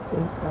job or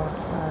anything,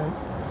 like, so.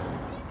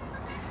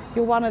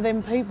 You're one of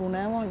them people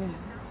now, aren't you?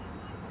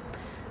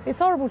 It's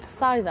horrible to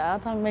say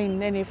that, I don't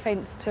mean any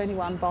offence to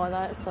anyone by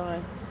that,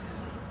 sorry.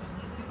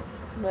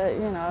 But,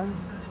 you know,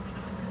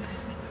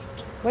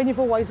 when you've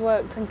always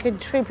worked and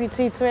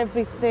contributed to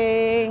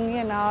everything,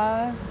 you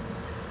know.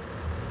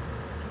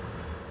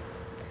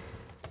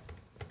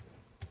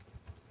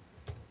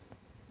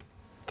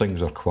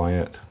 Things are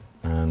quiet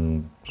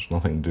and there's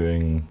nothing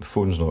doing, the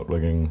phone's not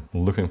ringing,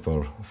 I'm looking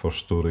for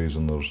stories,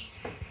 and there's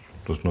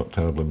not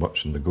terribly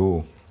much in the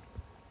go.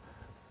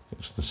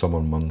 It's the summer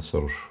months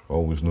are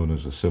always known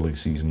as the silly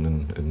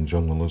season in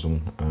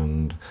journalism,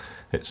 and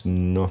it's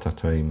not a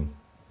time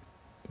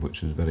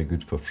which is very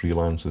good for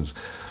freelancers.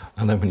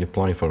 And then when you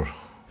apply for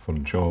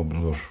jobs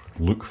or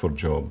look for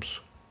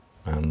jobs,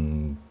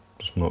 and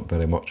there's not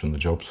very much on the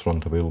jobs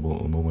front available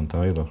at the moment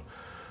either.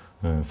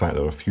 In fact,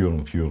 there are fewer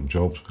and fewer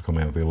jobs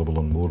becoming available,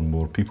 and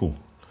more people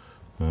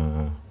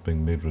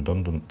being made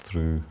redundant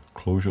through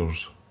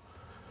closures.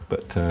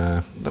 But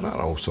there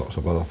are all sorts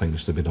of other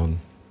things to be done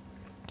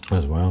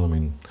as well. I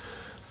mean,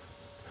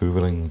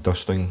 hoovering,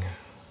 dusting.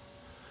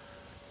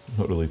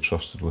 Not really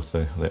trusted with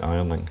the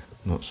ironing,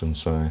 not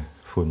since I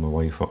phoned my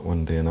wife up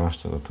one day and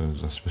asked her if there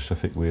was a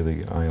specific way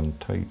they ironed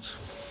tights.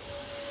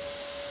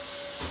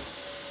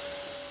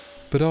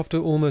 But after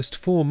almost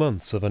 4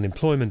 months of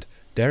unemployment,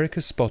 Derek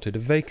has spotted a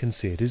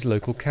vacancy at his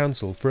local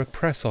council for a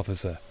press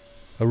officer,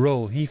 a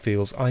role he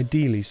feels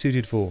ideally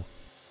suited for.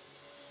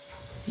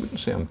 I wouldn't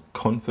say I'm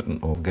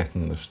confident of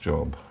getting this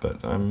job,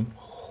 but I'm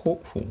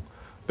hopeful,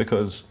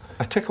 because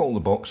I tick all the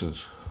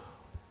boxes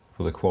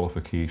for the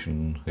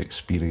qualification,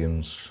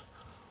 experience,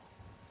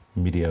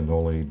 media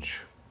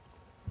knowledge,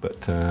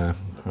 but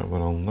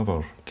well, I'll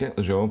never get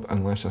the job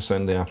unless I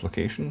send the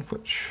application,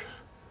 which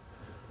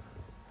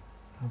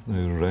I've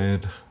now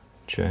read,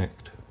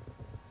 checked.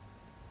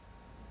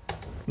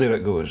 There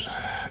it goes.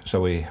 It's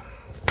away.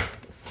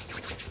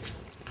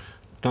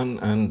 Done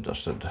and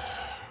dusted.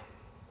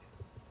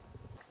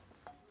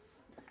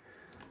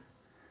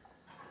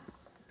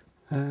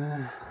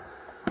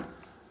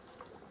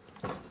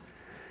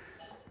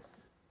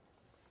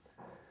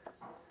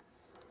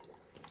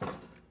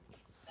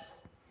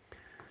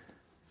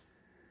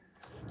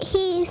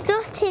 He's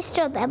lost his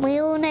job and we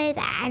all know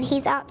that, and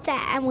he's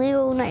upset and we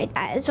all know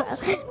that as well.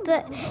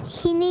 But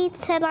he needs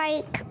to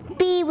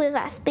be with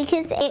us,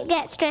 because it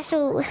gets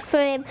stressful for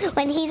him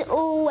when he's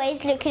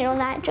always looking on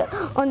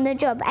the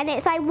job. And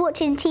it's like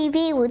watching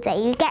TV all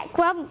day, you get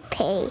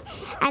grumpy,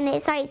 and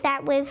it's like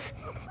that with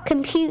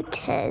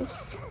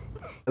computers.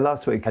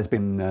 Last week has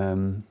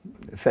been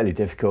fairly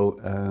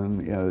difficult.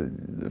 You know,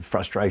 the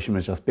frustration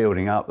was just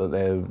building up that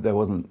there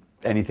wasn't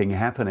anything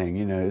happening.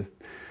 You know,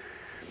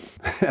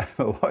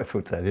 my wife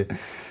will tell you,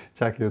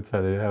 Jackie will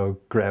tell you how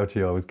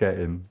grouchy I was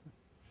getting.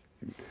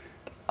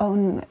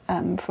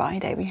 On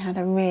Friday we had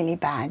a really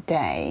bad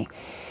day,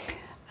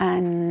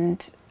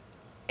 and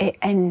it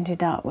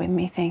ended up with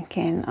me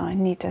thinking I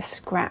need to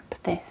scrap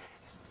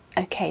this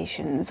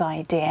occasion's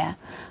idea.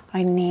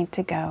 I need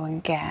to go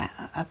and get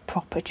a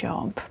proper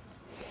job,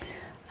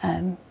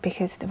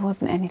 because there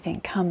wasn't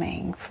anything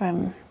coming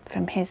from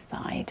his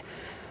side.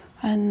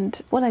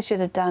 And what I should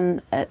have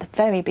done at the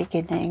very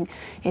beginning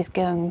is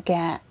go and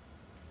get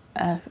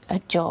a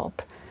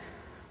job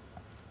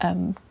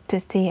to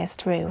see us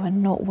through,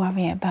 and not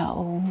worry about,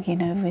 oh, you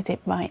know, is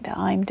it right that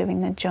I'm doing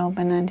the job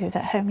and Andy's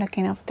at home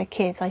looking after the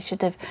kids? I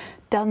should have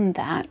done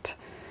that.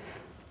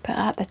 But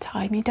at the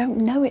time, you don't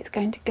know it's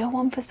going to go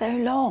on for so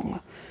long.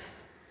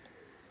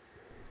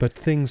 But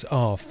things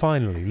are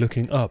finally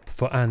looking up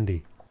for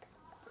Andy.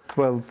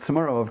 Well,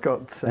 tomorrow I've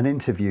got an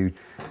interview,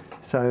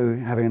 so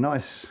having a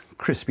nice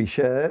crispy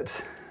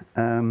shirt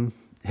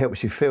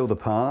helps you feel the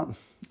part,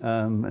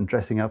 and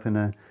dressing up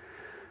in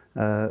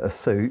a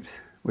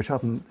suit, which I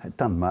haven't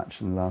done much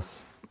in the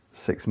last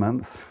 6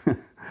 months.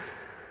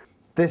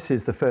 This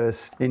is the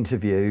first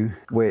interview,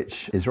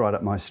 which is right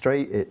up my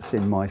street. It's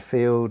in my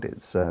field.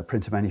 It's a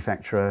printer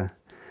manufacturer,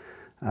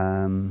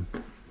 oh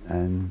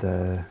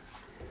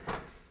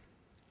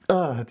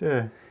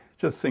dear,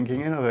 just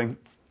sinking in, I think.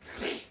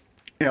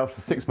 You know, after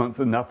 6 months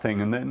of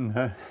nothing, and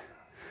then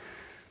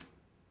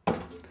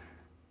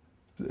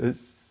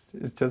it's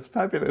just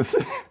fabulous.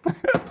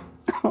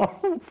 Oh,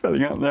 I'm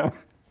filling up now.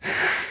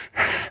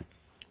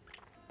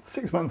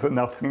 6 months of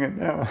nothing, and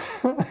now.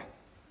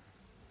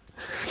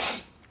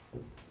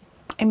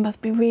 It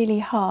must be really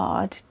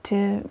hard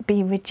to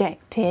be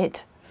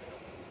rejected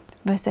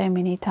for so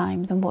many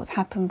times, and what's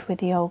happened with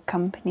the old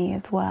company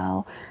as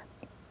well.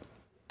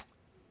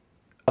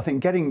 I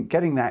think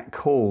getting that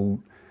call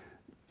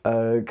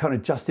kind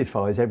of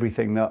justifies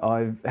everything that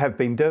I have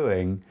been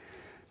doing,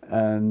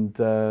 and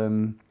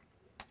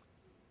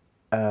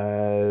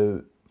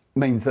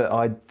means that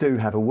I do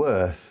have a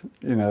worth.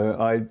 You know,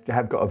 I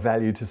have got a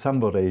value to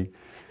somebody.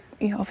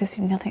 You know,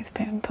 obviously nothing's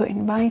been put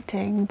in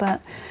writing,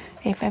 but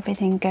if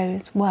everything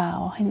goes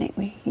well, I think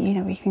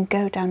we can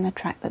go down the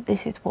track that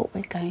this is what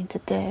we're going to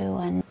do,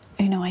 and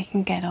you know, I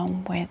can get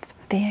on with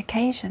the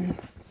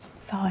occasions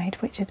side,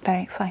 which is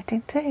very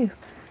exciting too.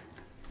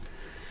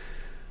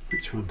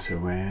 Which one to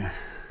wear?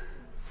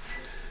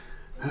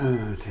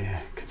 Oh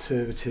dear,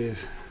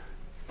 Conservative.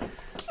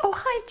 Oh,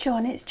 hi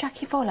John, it's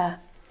Jackie Voller.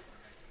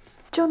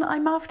 John,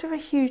 I'm after a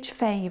huge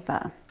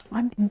favour.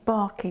 I'm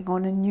embarking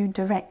on a new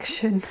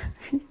direction.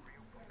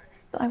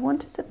 I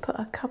wanted to put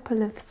a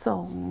couple of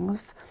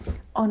songs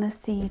on a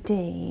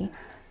CD,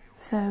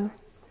 so...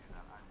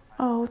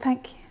 Oh,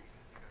 thank you.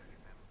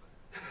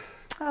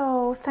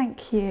 Oh,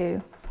 thank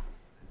you.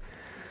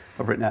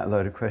 I've written out a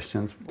load of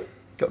questions.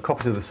 Got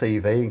copies of the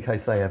CV in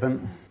case they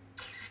haven't.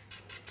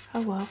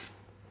 Oh well.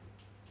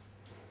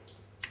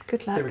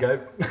 Good luck. Here we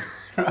go.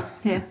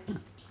 Yeah.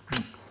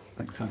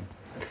 Thanks, son.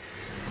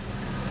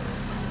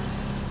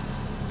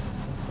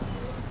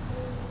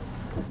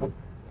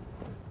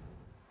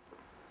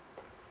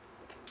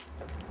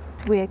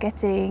 We're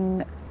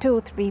getting 2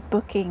 or 3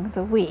 bookings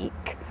a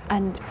week,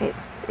 and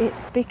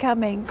it's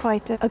becoming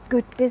quite a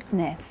good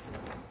business.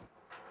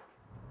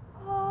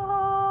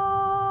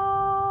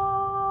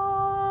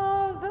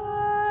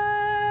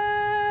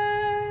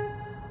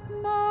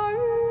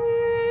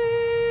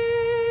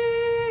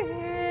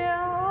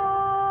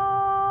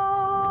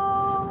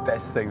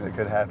 Best thing that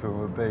could happen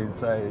would be to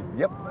say,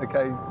 yep,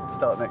 okay,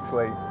 start next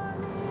week.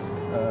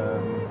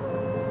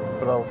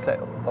 But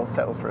I'll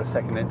settle for a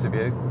second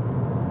interview.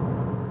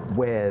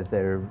 Where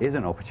there is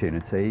an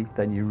opportunity,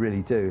 then you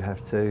really do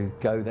have to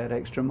go that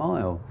extra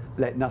mile.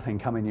 Let nothing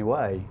come in your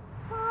way.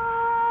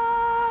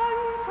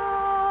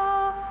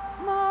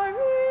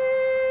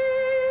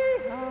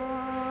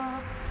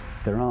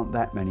 There aren't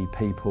that many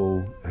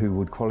people who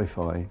would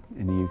qualify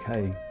in the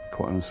UK,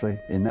 quite honestly,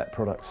 in that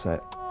product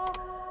set.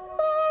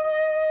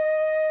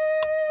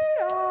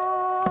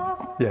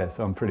 Yes,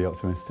 I'm pretty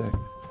optimistic.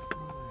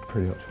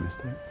 Pretty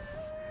optimistic.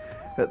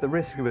 At the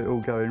risk of it all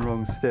going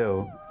wrong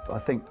still, I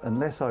think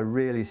unless I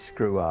really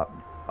screw up,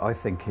 I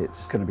think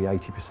it's going to be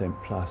 80%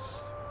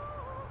 plus.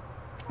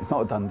 It's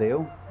not a done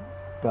deal,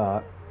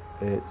 but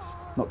it's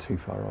not too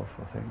far off,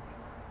 I think.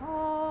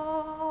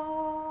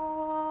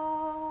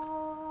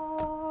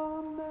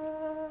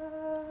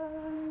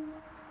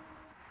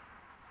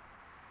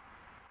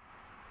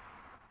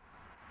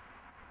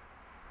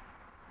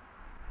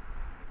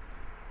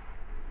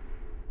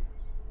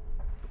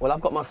 Well,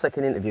 I've got my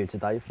second interview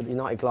today for the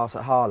United Glass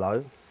at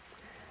Harlow,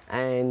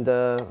 and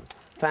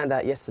found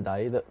out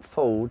yesterday that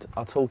Ford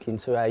are talking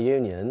to our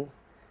union,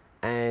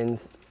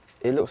 and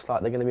it looks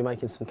like they're going to be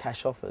making some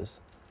cash offers.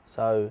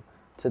 So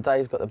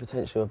today's got the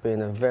potential of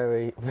being a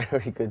very,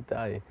 very good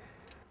day.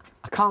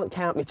 I can't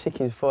count my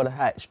chickens before they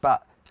hatch,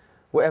 but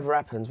whatever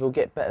happens, we'll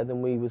get better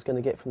than we was going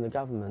to get from the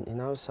government, you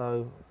know,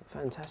 so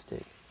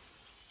fantastic.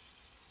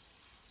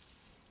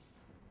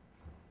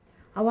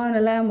 I won't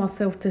allow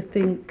myself to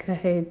think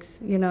ahead,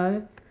 you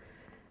know,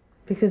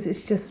 because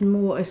it's just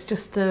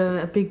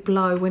a big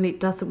blow when it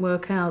doesn't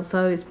work out,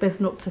 so it's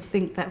best not to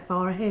think that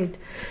far ahead.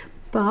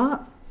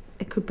 But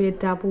it could be a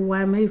double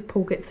whammy if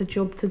Paul gets a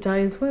job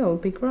today as well.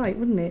 It'd be great,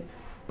 wouldn't it?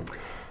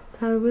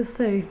 So we'll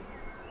see.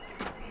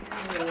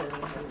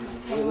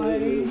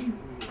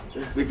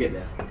 We get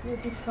there. We'll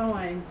be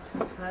fine,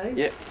 okay?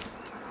 Yep.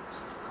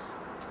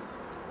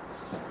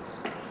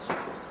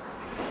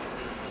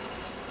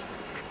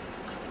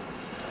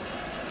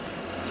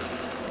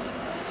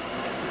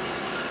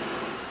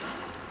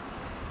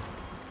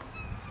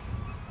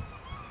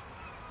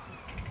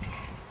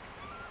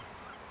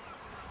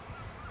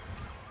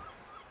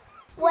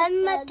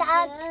 When my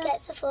dad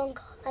gets a phone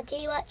call, I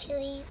do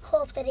actually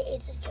hope that it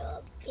is a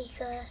job,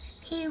 because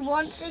he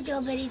wants a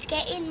job and he's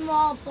getting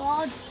more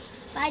bored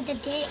by the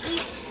day,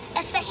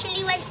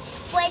 especially when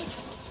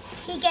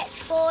he gets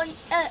phone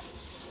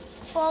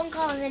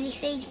calls and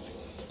he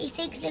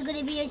thinks they're going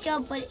to be a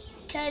job, but it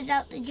turns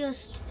out they're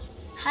just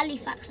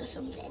Halifax or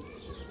something,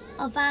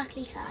 or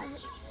Barclaycard.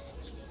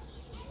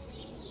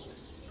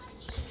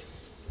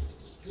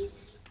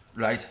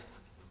 Right.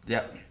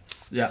 Yeah.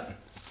 Yeah.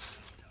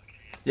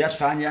 Yeah, it's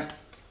fine, yeah.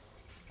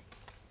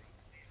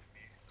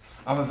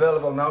 I'm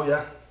available now,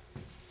 yeah.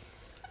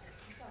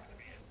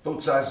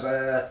 Boot size,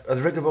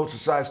 the rigger boots are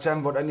size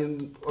 10, but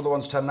any other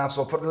one's 10.5,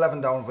 so put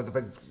 11 down with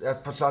the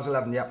big, put size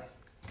 11, yeah.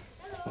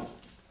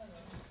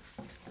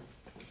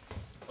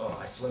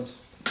 Oh, excellent.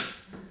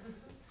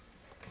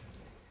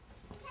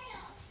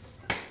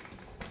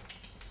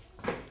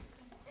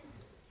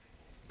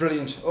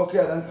 Brilliant. Okay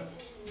then.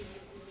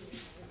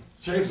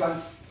 Cheers, then.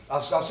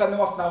 I'll send them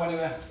off now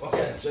anyway.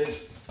 Okay, cheers.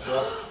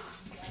 Sure.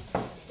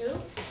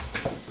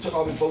 Took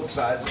all my boot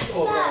sizes,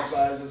 all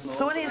sizes.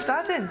 So when are you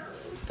starting?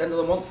 End of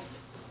the month.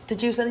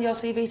 Did you send your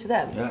CV to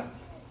them? Yeah.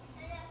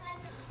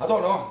 I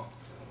don't know.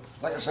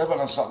 Like I said, when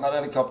I'm sat in that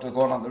helicopter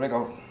going on the rig,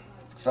 I'll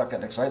start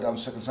getting excited. I'm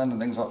sick of sending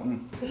things up.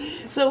 And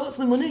So what's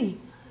the money?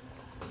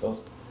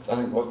 well, I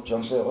think what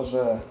John said was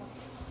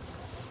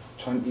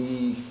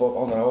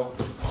 £24 an hour.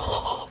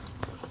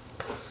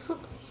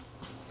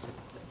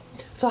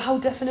 So how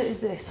definite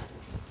is this?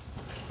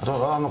 I don't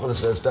know, I'm not going to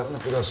say it's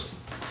definite because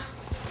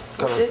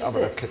I've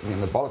had kicked me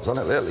in the bollocks on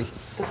it lately.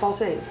 The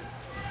 14th?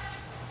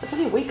 That's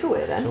only a week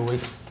away then. 2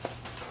 weeks.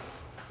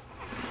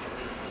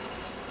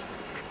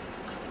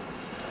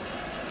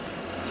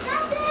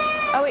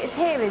 Oh, it's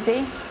here, is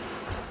he?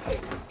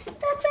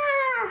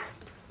 Ta-ta!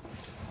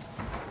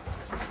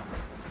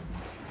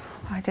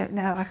 I don't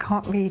know, I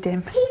can't read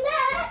him.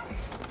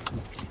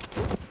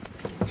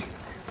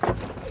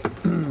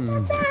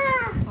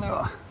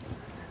 Ta-ta!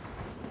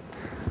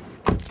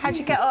 How'd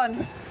you get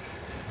on?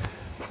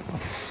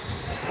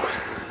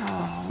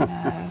 Oh,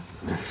 no.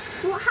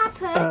 What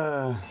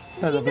happened?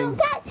 Did you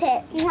not get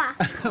it?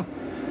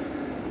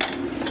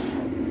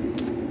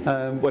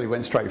 Mwah. Well, he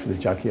went straight for the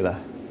jugular.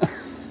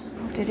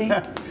 Did he?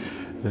 Yeah.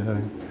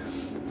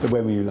 So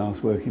when were you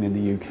last working in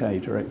the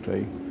UK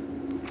directly?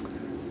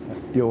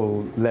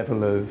 Your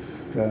level of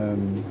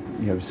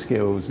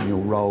skills and your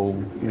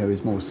role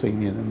is more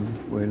senior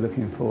than we're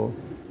looking for.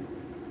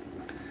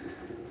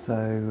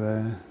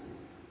 So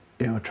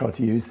I tried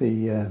to use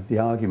the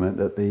argument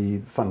that the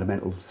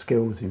fundamental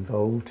skills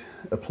involved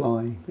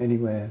apply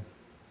anywhere.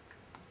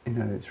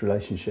 It's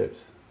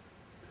relationships.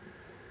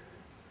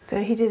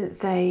 So he didn't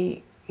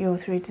say you're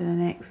through to the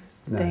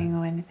next thing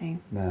or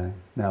anything? No.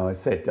 I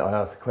asked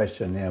the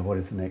question, what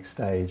is the next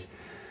stage?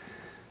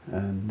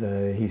 And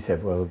he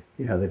said, well,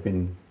 they've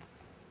been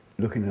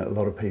looking at a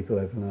lot of people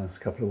over the last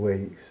couple of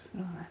weeks.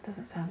 Oh, that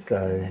doesn't sound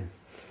good, does it?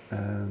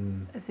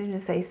 As soon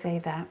as they say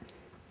that.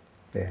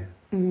 Yeah.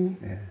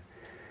 Yeah.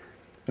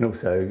 And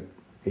also,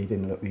 he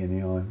didn't look me in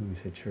the eye when we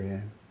said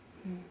cheerio.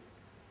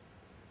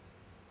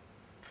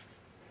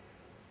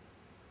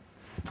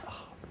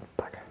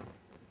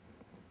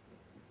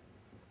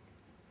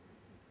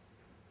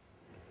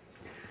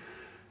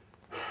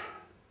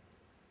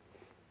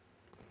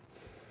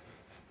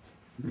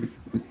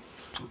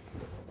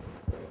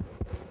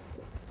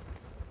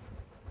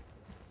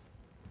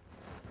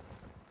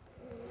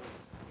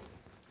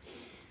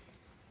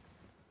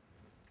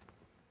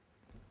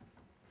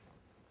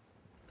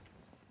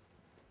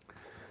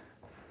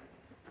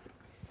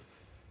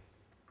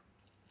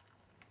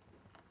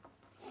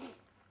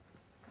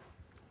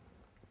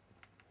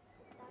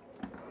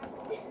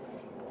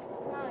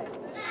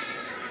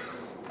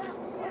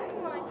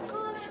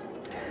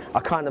 I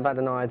kind of had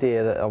an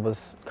idea that I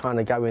was kind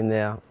of going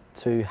there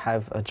to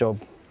have a job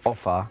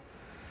offer,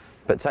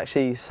 but to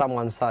actually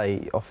someone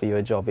say offer you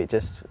a job, it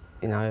just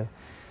makes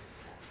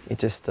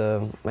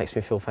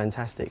me feel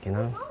fantastic.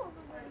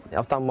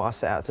 I've done what I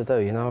set out to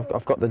do.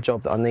 I've got the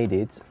job that I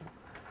needed,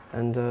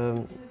 and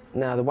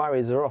now the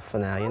worries are off for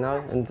now.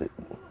 And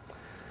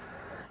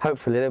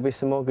hopefully there'll be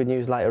some more good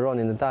news later on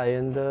in the day,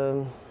 and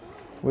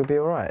we'll be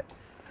all right.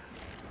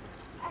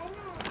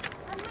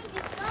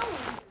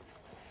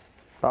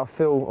 But I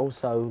feel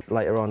also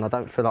later on, I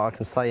don't feel like I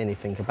can say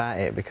anything about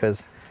it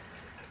because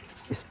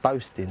it's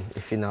boasting,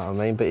 if you know what I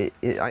mean. But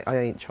I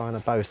ain't trying to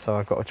boast, so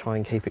I've got to try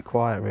and keep it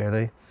quiet,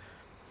 really,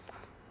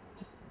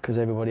 because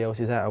everybody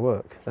else is out of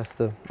work. That's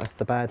the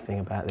bad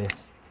thing about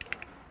this.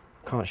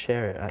 I can't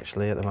share it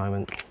actually at the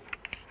moment.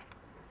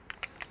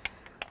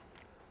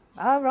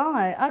 All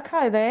right,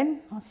 okay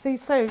then. I'll see you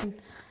soon.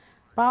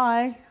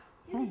 Bye.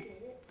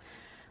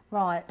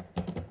 Right.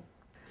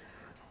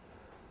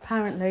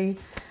 Apparently,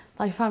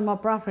 they phoned my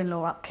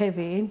brother-in-law up,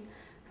 Kevin,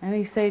 and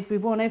he said, we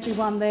want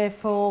everyone there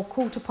for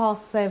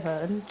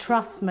 7:15.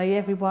 Trust me,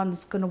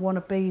 everyone's going to want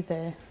to be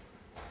there.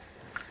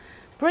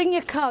 Bring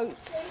your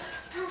coats.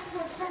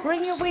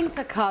 Bring your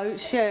winter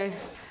coats, yeah.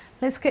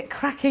 Let's get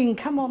cracking.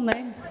 Come on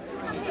then.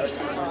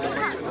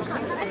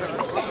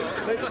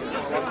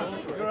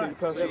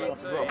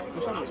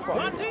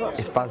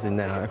 It's buzzing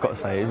now, I've got to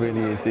say, it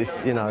really is.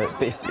 It's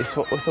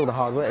all the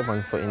hard work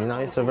everyone's put in,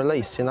 It's a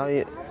release,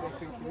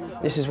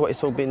 This is what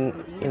it's all been,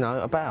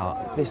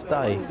 about, this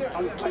day.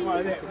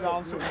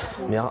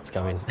 My heart's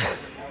going.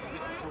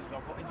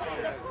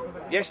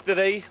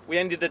 Yesterday, we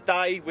ended the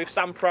day with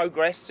some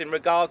progress in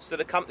regards to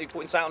the company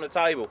putting something on the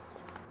table.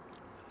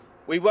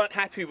 We weren't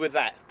happy with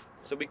that,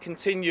 so we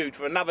continued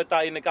for another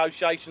day in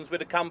negotiations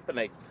with the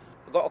company.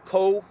 I got a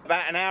call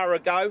about an hour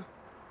ago.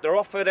 The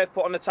offer they've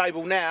put on the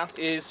table now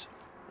is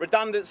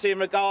redundancy in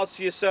regards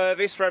to your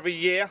service for every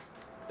year.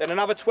 then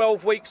another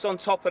 12 weeks on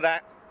top of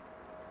that,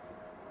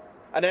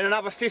 and then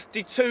another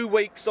 52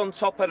 weeks on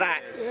top of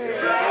that.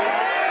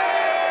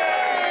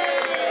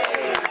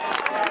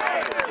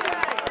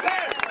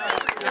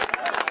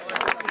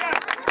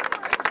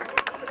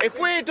 If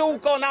we'd all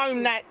gone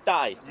home that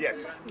day,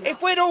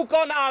 if we'd all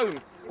gone home,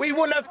 we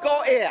wouldn't have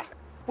got here.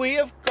 We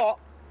have got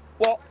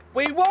what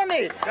we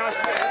wanted. Right?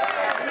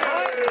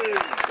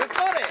 We've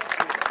got it.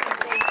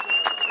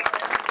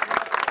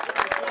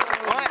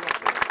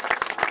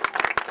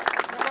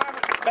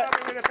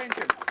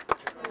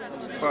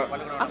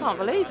 I can't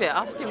believe it.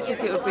 I didn't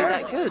think it would be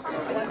that good.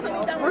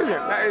 It's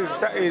brilliant.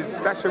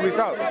 That's the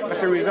result.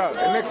 That's the result.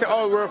 It makes it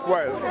all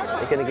worthwhile.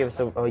 They're going to give us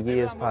a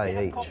year's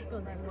pay each.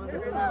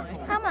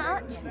 How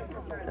much?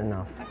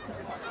 Enough.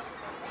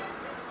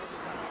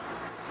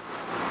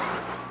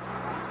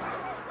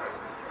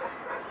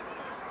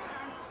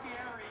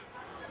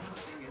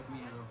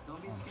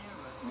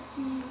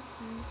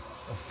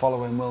 The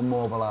following will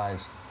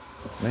mobilise.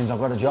 Means I've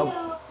got a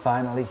job,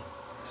 finally,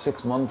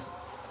 6 months.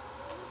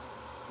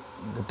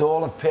 The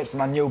dole have paid for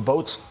my new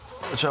boat,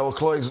 which our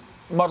Chloe's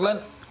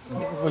modelling.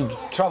 We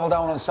travel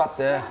down on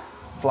Saturday,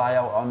 fly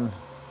out on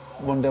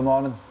Monday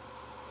morning,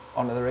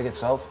 onto the rig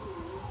itself.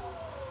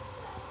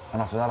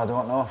 And after that, I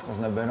don't know, because I've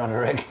never been on a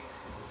rig.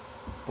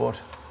 But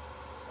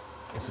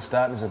it's a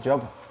start, it's a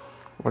job.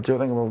 What do you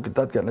think about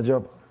Dad getting a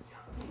job?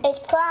 It's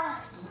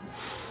class.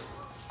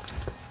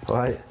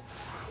 Why?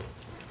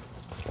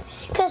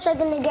 Because we're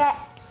going to get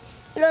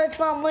loads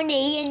more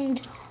money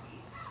and...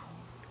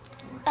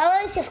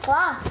 Oh, it's just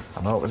class.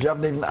 I know, but you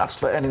haven't even asked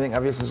for anything,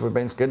 have you, since we've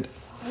been skinned?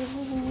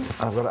 And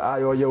I've got an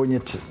IOU in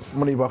your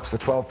money box for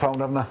 £12,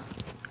 haven't I?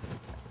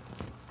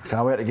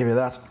 Can't wait to give you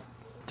that.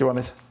 Do you want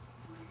it?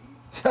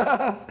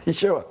 You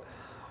sure?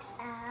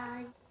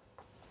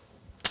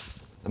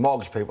 The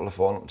mortgage people will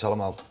phone up and tell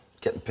them I'm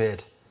getting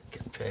paid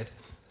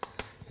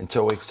in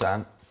 2 weeks'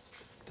 time.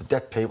 The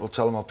debt people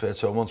tell them I'll pay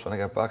 2 months when I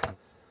get back.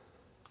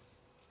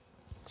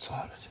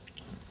 Sorted.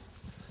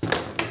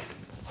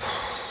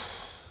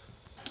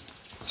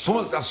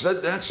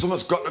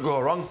 Something's got to go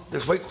wrong.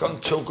 This week's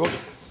gone too good.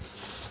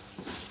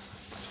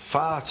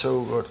 Far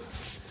too good.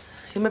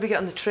 You maybe get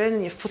on the train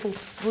and your foot will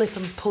slip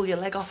and pull your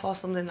leg off or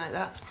something like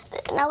that.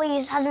 Now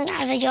he hasn't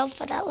had a job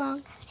for that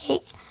long.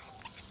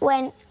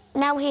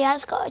 Now he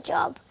has got a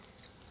job,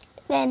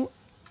 then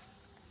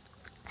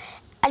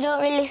I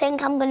don't really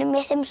think I'm going to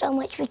miss him so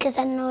much because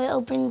I know it'll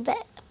bring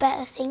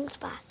better things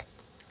back.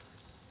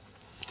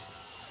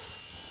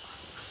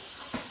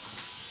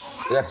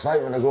 The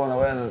excitement of going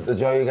away and the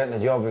joy of getting a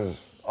job is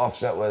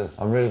offset with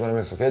I'm really going to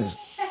miss the kids.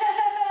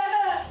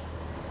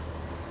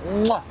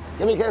 Mwah!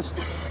 Give me a kiss.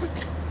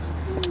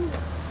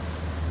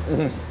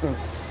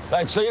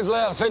 Right, see you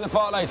later. See you in a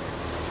fortnight.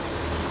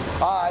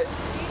 Bye.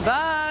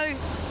 Bye.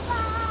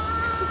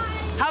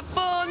 Have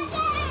fun.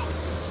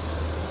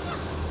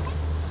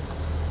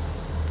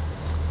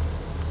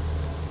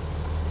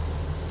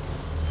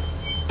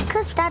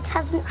 Because Dad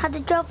hasn't had a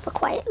job for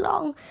quite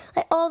long,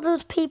 like all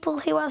those people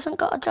who hasn't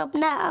got a job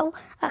now,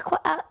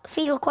 I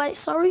feel quite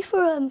sorry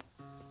for them.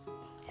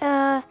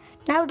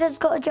 Now Dad's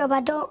got a job, I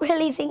don't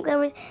really think the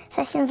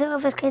recession's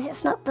over because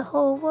it's not the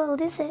whole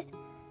world, is it?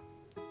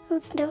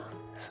 It's no.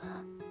 So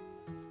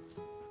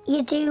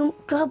you do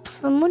jobs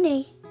for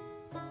money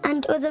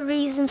and other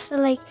reasons for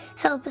like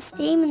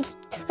self-esteem and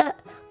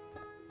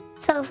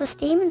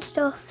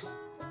stuff.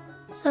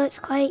 So it's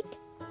quite,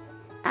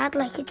 I'd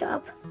like a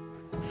job.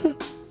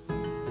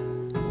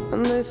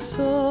 And they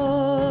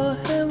saw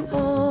him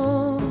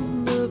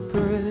on the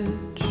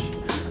bridge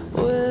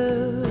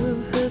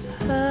with his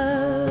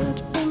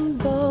head in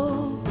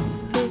both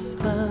his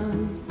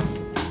hands.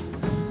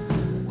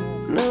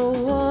 No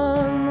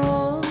one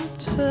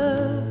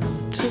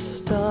wanted to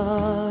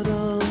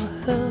startle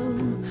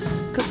him,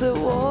 'cause it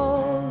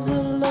was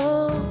a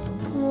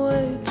long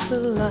way to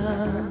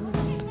land.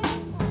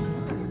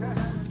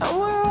 And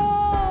we're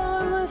all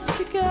in this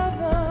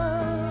together.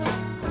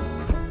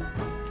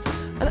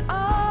 And I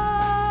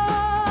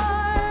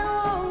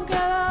won't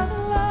get out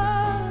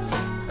alive.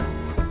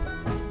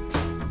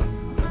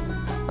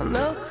 And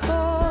they'll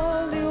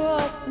call you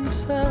up and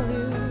tell you